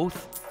use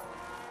both.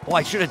 Oh,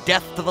 I should have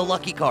death to the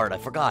lucky card. I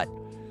forgot.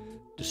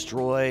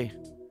 Destroy.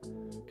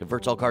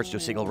 Converts all cards to a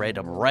single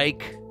random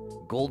rank.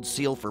 Gold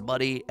seal for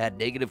money. Add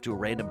negative to a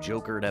random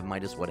joker and have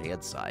 -1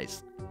 hand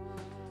size.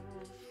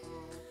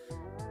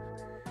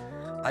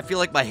 I feel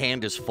like my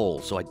hand is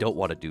full, so I don't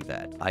want to do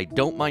that. I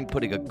don't mind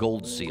putting a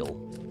gold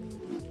seal.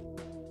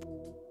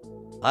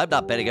 I'm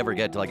not betting ever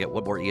again until I get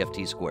one more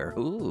EFT square.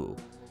 Ooh.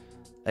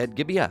 And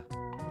give me a...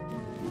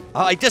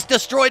 Oh, I just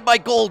destroyed my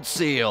gold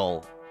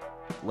seal!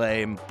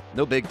 Lame.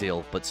 No big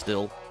deal, but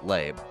still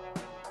lame.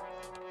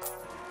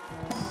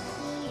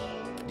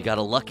 You got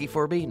a lucky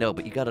for me? No,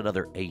 but you got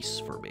another ace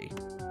for me.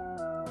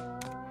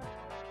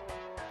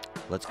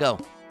 Let's go.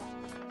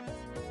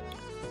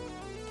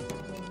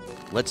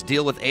 Let's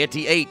deal with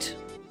ante-8.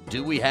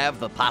 Do we have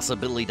the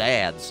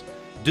possibilities?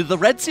 Did the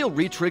red seal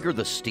re-trigger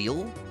the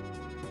steel?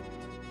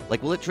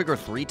 Like, will it trigger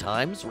 3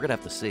 times? We're gonna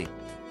have to see.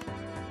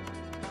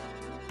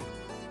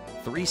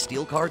 3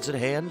 steel cards in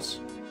hands?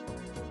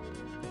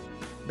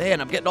 Man,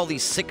 I'm getting all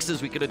these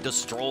 6s we could have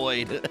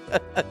destroyed.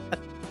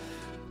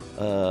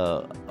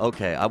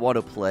 Okay, I want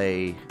to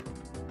play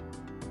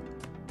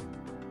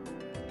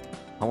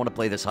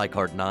this high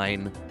card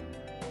 9.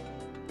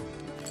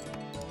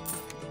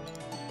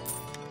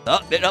 Oh,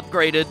 it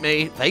upgraded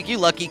me. Thank you,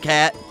 Lucky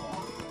Cat.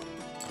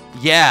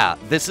 Yeah,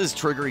 this is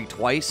triggering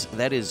twice.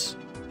 That is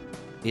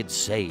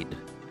insane.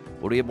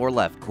 What do we have more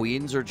left?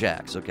 Queens or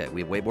jacks? Okay,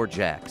 we have way more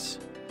jacks.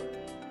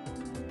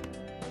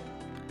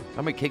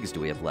 How many kings do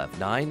we have left?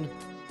 9?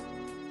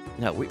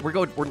 No, we're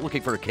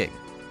looking for a king.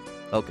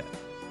 Okay.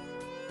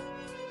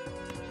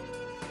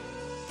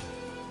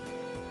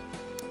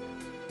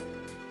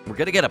 We're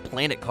gonna get a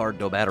planet card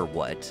no matter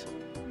what.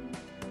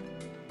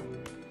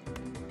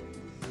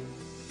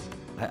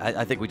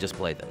 I think we just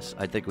play this.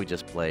 I think we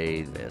just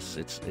play this.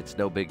 It's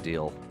no big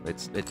deal.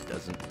 It's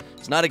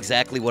not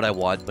exactly what I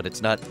want, but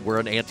it's not. We're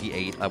an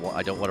ante-8.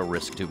 I don't want to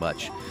risk too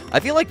much. I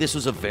feel like this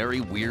was a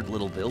very weird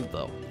little build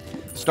though.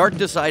 Start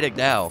deciding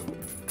now.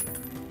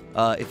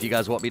 If you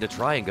guys want me to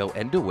try and go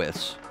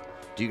Enduwiths.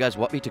 Do you guys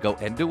want me to go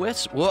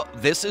Enduwiths? Well,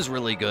 this is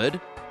really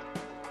good.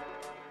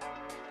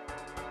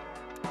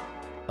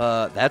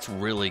 That's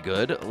really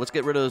good. Let's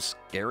get rid of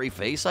Scary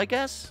Face, I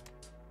guess.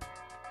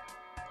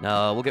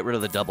 No, we'll get rid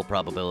of the double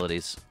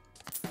probabilities.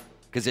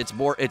 Because it's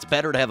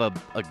better to have a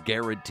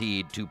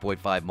guaranteed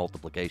 2.5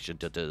 multiplication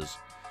to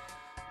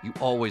You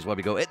always want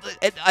to go.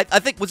 I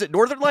think, was it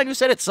Northern Line who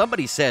said it?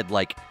 Somebody said,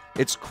 like,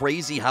 it's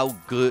crazy how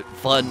good,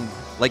 fun,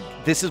 like,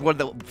 this is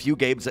one of the few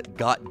games that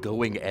got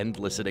going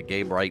endless in a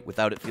game, right?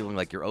 Without it feeling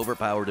like you're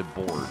overpowered and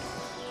bored.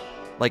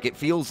 Like, it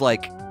feels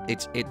like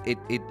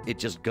it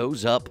just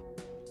goes up.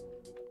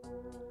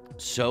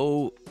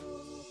 So,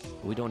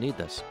 we don't need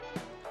this.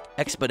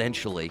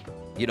 Exponentially.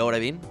 You know what I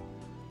mean?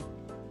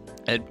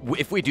 And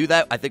if we do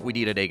that, I think we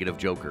need a negative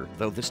joker.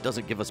 Though this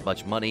doesn't give us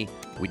much money,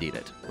 we need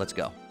it. Let's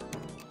go.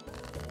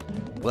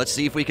 Let's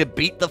see if we can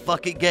beat the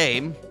fucking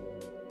game.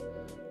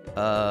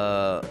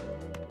 Double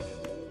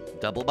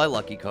my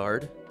lucky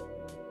card.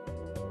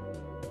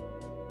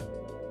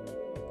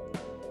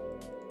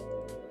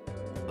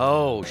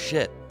 Oh,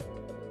 shit.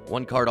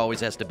 One card always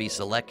has to be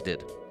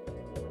selected.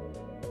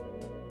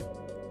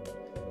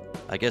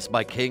 I guess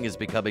my king is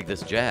becoming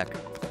this jack.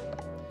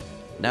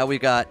 Now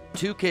we've got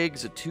 2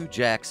 kings and 2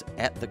 jacks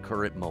at the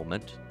current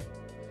moment.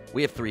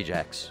 We have 3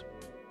 jacks.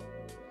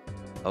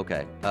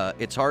 Okay.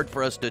 It's hard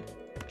for us to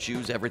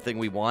choose everything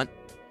we want.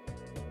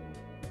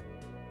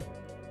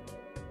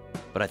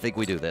 But I think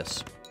we do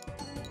this.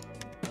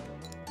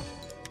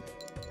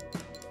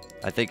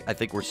 I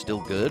think we're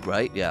still good,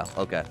 right? Yeah,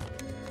 okay.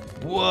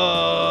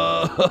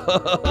 Whoa!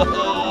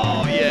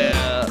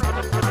 Yeah!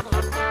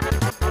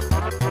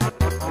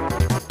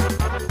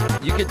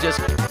 You could just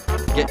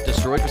get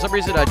destroyed. For some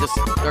reason, I just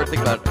started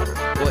thinking about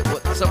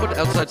what someone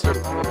outside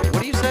started.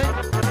 What do you say?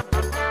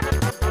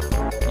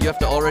 You have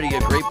to already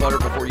get great butter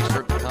before you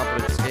start the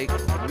confident escape.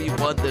 We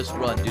won this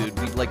run, dude.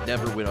 We like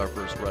never win our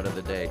first run of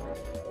the day.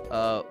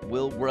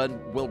 We'll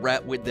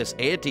win this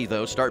ante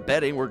though. Start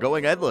betting. We're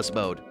going endless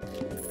mode.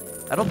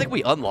 I don't think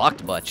we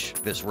unlocked much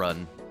this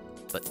run,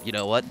 but you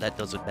know what? That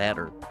doesn't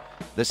matter.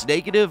 This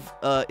negative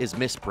is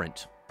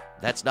misprint.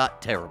 That's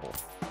not terrible.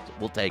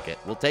 We'll take it.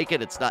 We'll take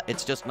it.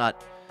 It's just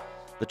not.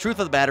 The truth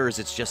of the matter is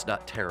it's just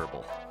not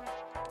terrible.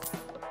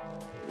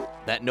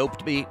 That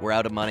noped me. We're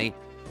out of money.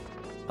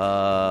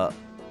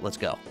 Let's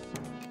go.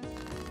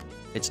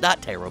 It's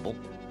not terrible.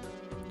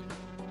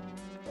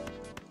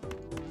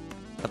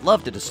 I'd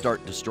love to just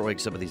start destroying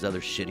some of these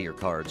other shittier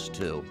cards,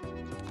 too.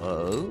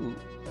 Oh.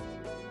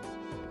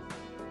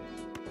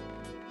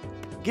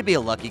 Give me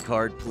a lucky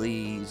card,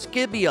 please.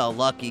 Give me a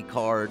lucky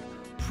card.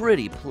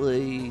 Pretty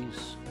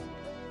please.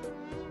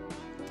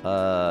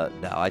 No,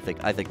 I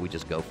think we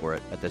just go for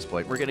it at this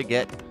point. We're gonna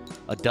get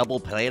a double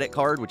planet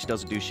card, which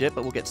doesn't do shit,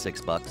 but we'll get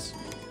 $6.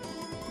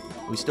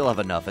 We still have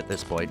enough at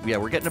this point. Yeah,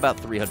 we're getting about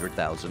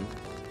 300,000.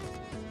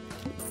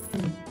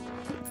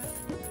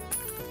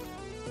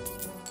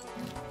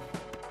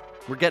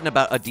 We're getting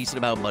about a decent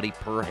amount of money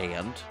per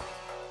hand.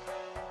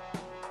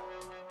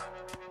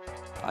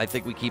 I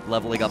think we keep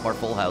leveling up our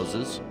full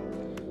houses.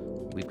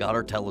 We've got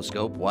our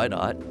telescope. Why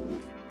not?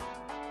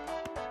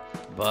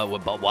 But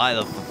why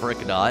the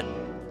frick not?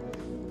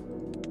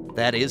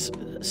 That is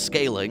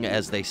scaling,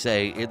 as they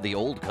say in the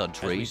old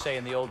country. As we say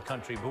in the old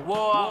country. But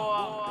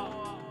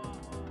whoa!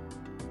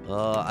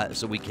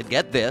 So we can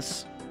get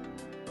this.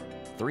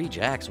 3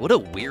 jacks. What a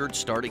weird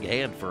starting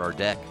hand for our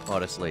deck,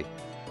 honestly.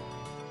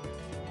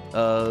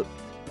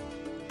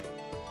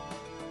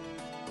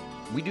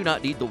 We do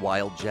not need the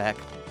wild jack.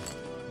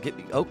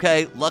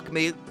 Okay, luck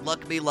me,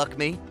 luck me, luck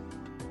me.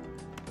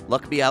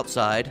 Luck me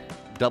outside.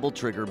 Double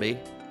trigger me.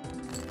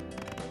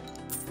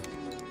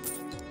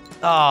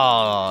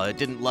 Oh, it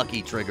didn't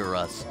lucky trigger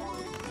us.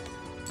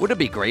 Wouldn't it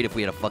be great if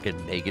we had a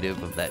fucking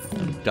negative of that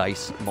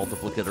dice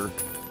multiplicator?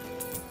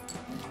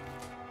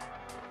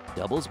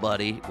 Doubles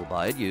buddy. We'll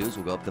buy and use.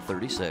 We'll go up to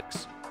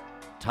 36.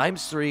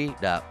 Times 3.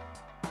 Nah.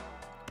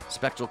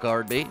 Spectral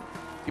card me.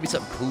 Give me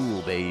something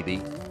cool,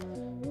 baby.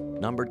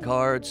 Numbered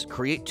cards.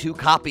 Create 2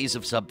 copies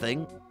of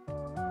something.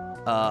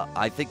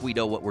 I think we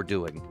know what we're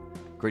doing.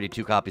 Created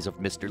 2 copies of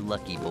Mr.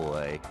 Lucky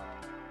Boy.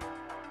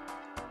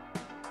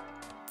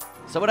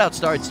 Someone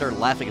outside started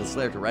laughing and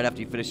Slayer right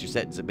after you finished your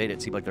sentence. It made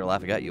it seem like they're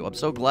laughing at you. I'm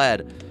so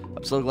glad.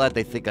 I'm so glad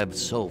they think I'm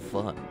so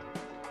fun.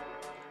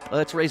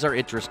 Let's raise our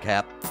interest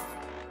cap.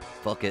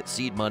 Fuck it.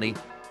 Seed money.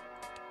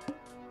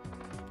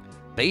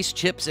 Base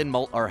chips and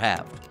malt are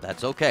halved.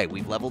 That's okay.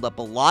 We've leveled up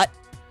a lot.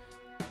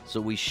 So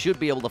we should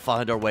be able to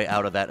find our way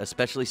out of that,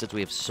 especially since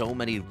we have so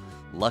many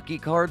lucky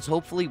cards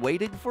hopefully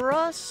waiting for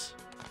us.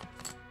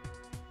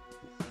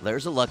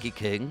 There's a lucky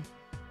king.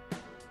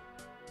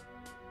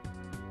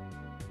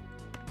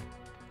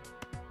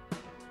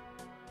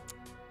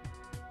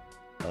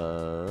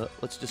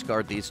 Let's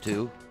discard these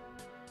 2.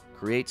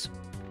 Creates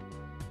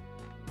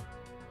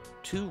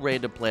 2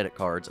 random planet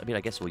cards. I mean,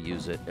 I guess we'll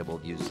use it, and we'll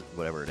use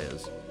whatever it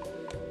is.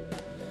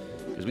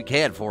 Because we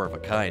can 4 of a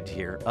kind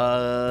here.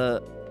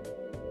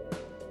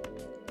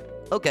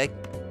 Okay.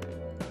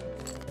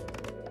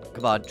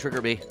 Come on,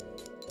 trigger me.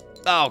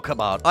 Oh, come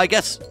on. I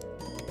guess...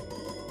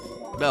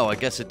 No, I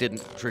guess it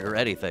didn't trigger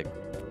anything.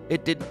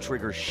 It didn't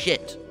trigger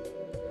shit.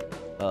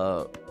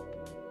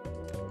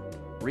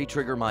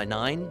 Re-trigger my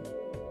 9.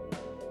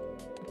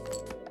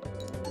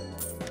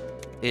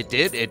 It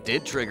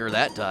did trigger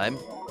that time.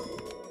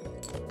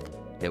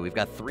 Okay, we've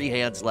got 3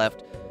 hands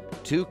left.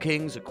 2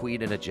 kings, a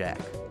queen, and a jack.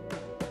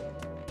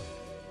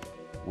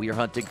 We are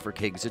hunting for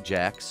kings and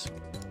jacks.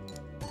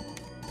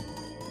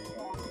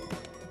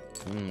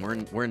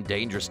 We're in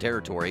dangerous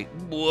territory.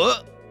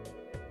 What?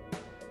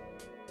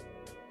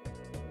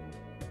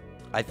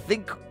 I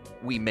think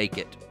we make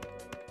it.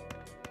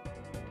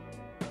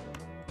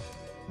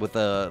 With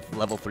a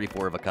level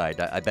 3-4 of a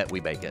kind. I bet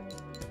we make it.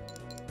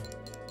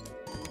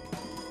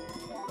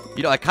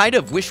 You know, I kind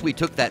of wish we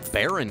took that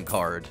Baron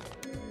card.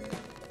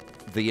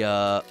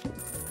 The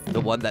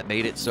one that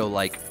made it so,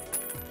 like,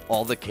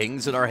 all the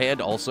kings in our hand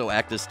also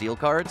act as steel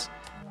cards.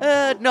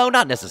 No,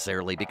 not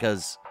necessarily,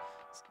 because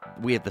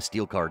we have the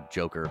steel card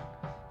joker.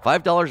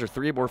 $5 or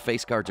 3 or more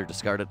face cards are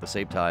discarded at the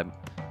same time.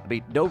 I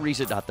mean, no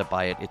reason not to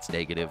buy it. It's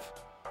negative.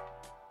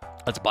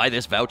 Let's buy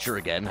this voucher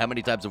again. How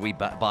many times have we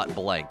bought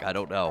blank? I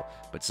don't know.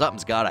 But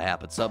something's got to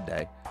happen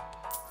someday.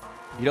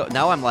 You know,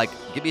 now I'm like,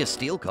 give me a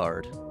steel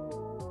card.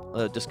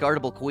 A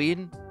discardable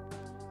queen.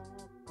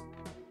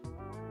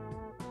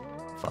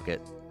 Fuck it.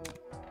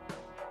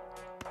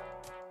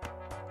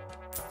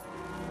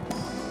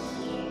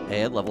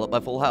 And level up my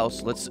full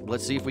house.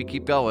 Let's see if we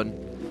keep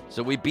going.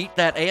 So we beat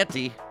that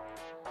ante.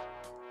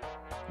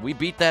 We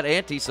beat that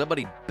ante.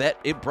 Somebody bet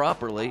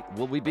improperly.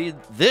 Will we beat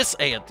this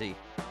ante?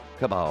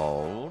 Come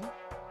on.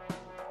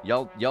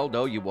 Y'all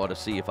know you want to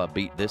see if I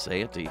beat this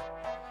ante.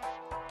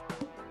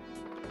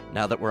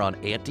 Now that we're on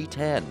ante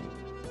 10,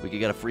 we can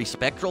get a free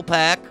spectral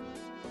pack.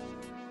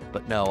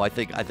 But no, I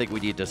think we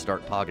need to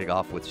start pogging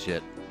off with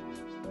shit.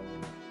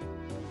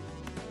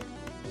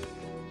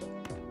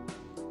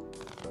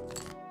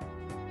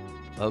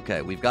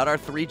 Okay, we've got our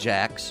 3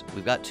 jacks.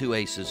 We've got 2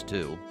 aces,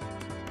 too.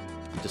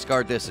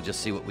 Discard this and just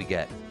see what we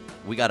get.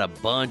 We got a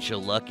bunch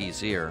of luckies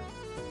here.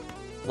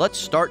 Let's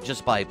start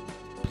just by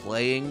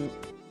playing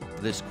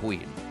this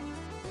queen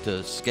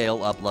to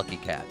scale up Lucky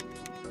Cat.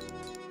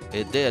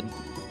 It did.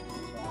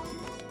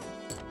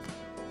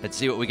 Let's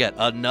see what we get.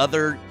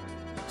 Another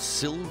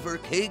Silver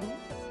King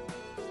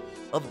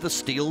of the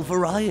steel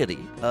variety.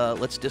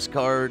 Let's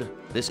discard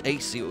this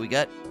ace, see what we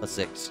get. A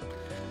 6.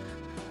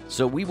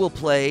 So we will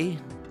play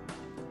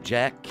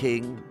Jack,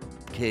 King,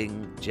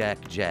 King,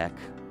 Jack, Jack.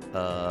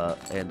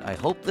 And I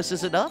hope this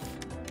is enough.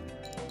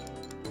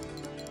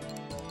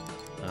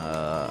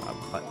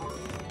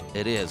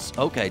 It is.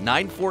 Okay,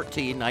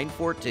 914,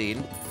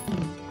 914.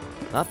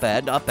 Not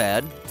bad, not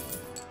bad.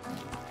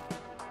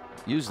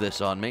 Use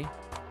this on me.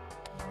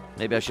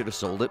 Maybe I should have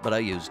sold it, but I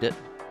used it.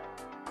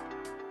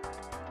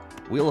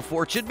 Wheel of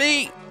Fortune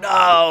me!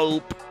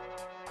 Nope!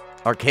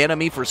 Arcana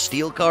me for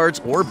steel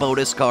cards or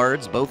bonus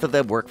cards. Both of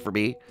them work for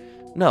me.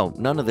 No,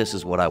 none of this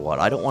is what I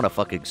want. I don't want a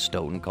fucking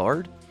stone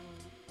card.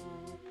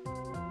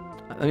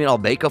 I mean, I'll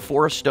make a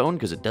forest stone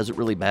because it doesn't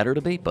really matter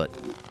to me, but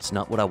it's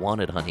not what I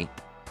wanted, honey.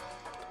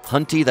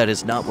 Hunty, that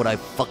is not what I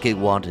fucking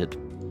wanted.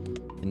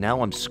 And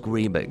now I'm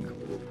screaming.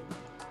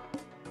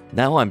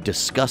 Now I'm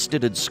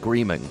disgusted and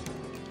screaming.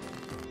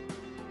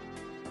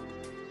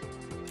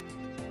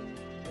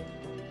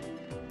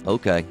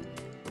 Okay.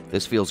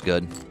 This feels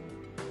good.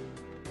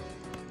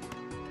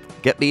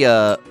 Get me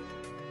a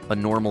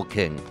normal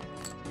king.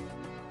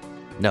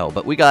 No,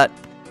 but we got...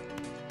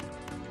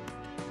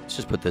 Let's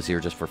just put this here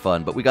just for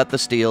fun. But we got the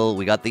steel,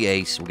 we got the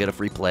ace, we get a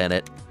free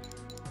planet.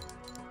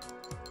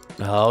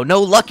 Oh,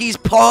 no Lucky's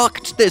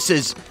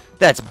procced!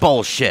 That's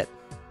bullshit.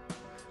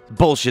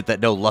 Bullshit that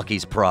no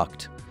Lucky's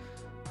procced.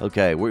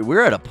 Okay,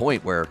 we're at a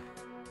point where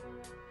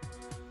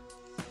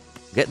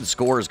getting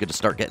score is going to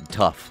start getting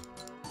tough.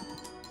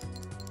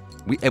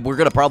 And we're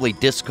going to probably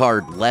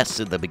discard less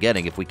in the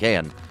beginning if we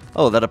can.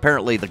 Oh, that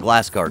apparently the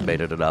glass card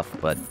made it enough,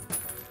 but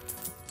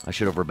I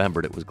should have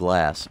remembered it was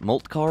glass.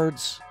 Molt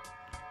cards?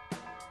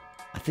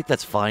 I think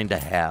that's fine to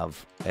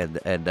have. And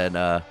then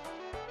a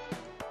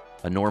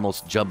normal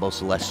Jumbo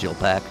Celestial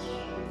pack.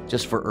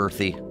 Just for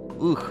Earthy.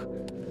 Ooh.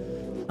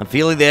 I'm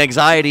feeling the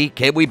anxiety.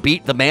 Can we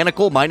beat the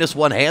Manacle?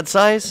 -1 hand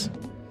size?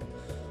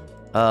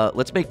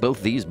 Let's make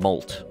both these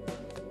Molt.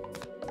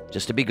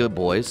 Just to be good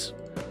boys.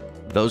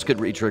 Those could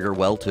re-trigger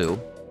well, too.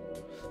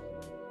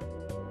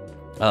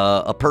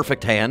 A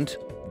perfect hand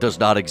does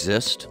not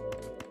exist.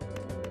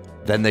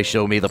 Then they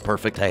show me the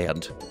perfect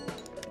hand.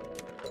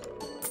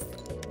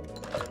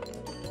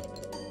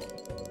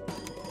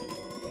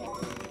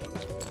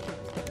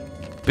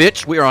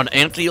 Bitch, we are on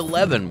ante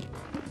 11.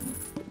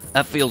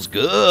 That feels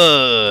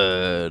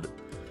good.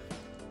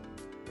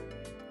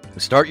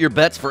 Start your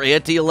bets for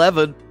ante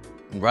 11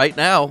 right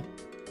now.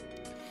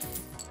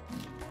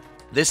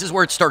 This is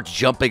where it starts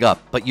jumping up.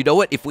 But you know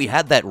what? If we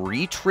had that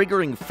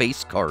re-triggering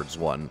face cards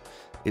one,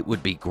 it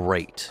would be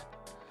great.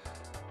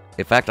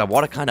 In fact, I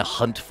want to kind of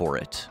hunt for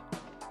it.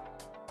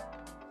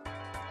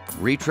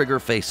 Re-trigger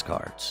face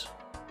cards.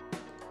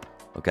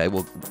 Okay,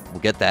 we'll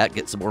get that.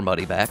 Get some more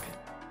money back.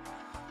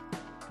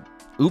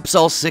 Oops,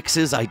 all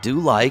sixes I do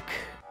like.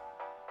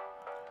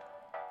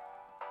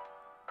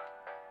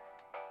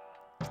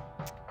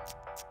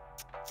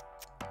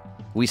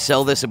 We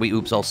sell this and we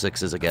oops all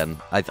sixes again.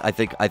 I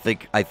think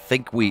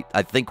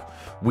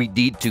we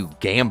need to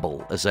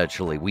gamble,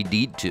 essentially. We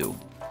need to.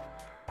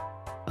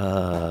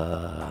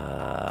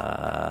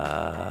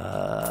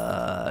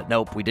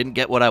 Nope, we didn't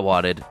get what I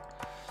wanted.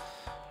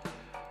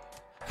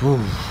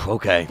 Whew,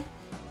 okay.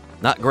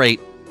 Not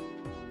great.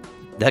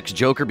 Next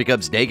Joker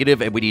becomes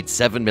negative and we need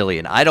 7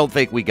 million. I don't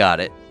think we got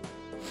it.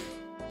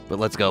 But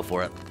let's go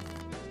for it.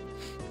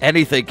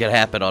 Anything can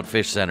happen on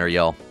Fish Center,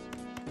 y'all.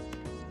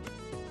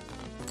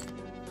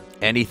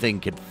 Anything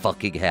can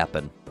fucking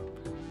happen.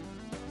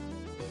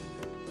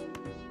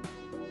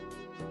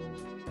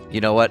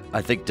 You know what?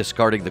 I think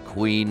discarding the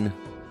queen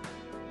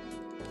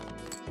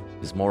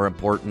is more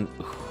important.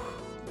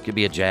 Give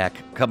me a jack.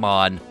 Come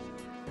on.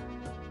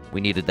 We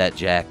needed that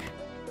jack.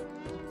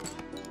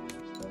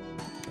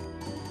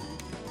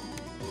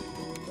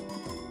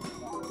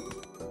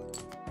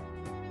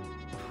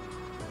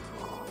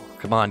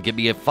 Come on, give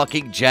me a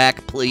fucking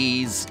jack,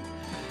 please.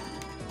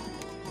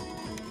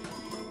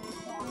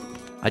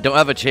 I don't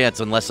have a chance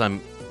unless I'm...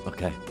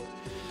 Okay.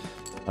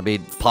 I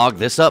mean, pog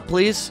this up,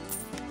 please?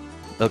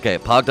 Okay,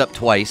 pogged up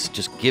twice.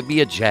 Just give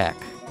me a jack.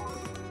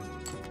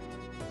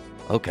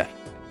 Okay.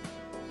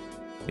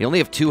 We only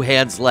have 2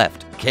 hands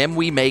left. Can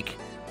we make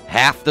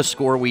half the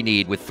score we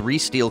need with 3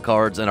 steel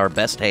cards and our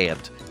best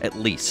hand, at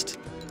least?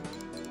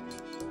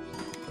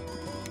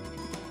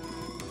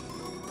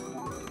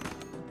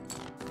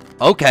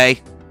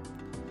 Okay.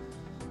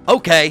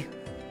 Okay.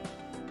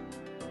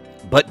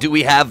 But do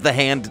we have the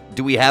hand?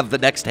 Do we have the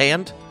next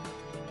hand?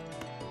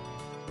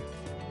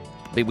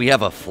 I mean, we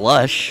have a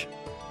flush.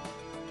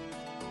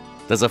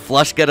 Does a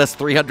flush get us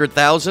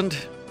 300,000?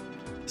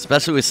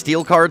 Especially with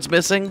steel cards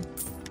missing?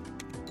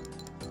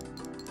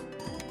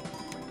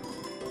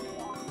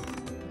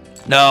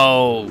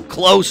 No.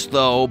 Close,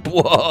 though.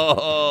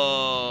 Whoa.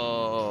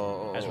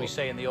 As we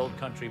say in the old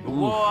country,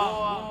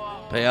 whoa.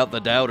 Pay out the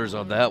doubters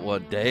on that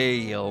one.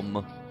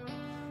 Damn.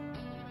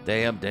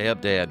 Damn,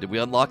 damn, damn. Did we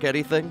unlock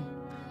anything?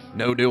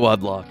 No new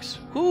unlocks.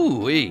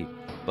 Whoo-wee.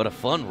 But a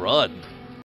fun run.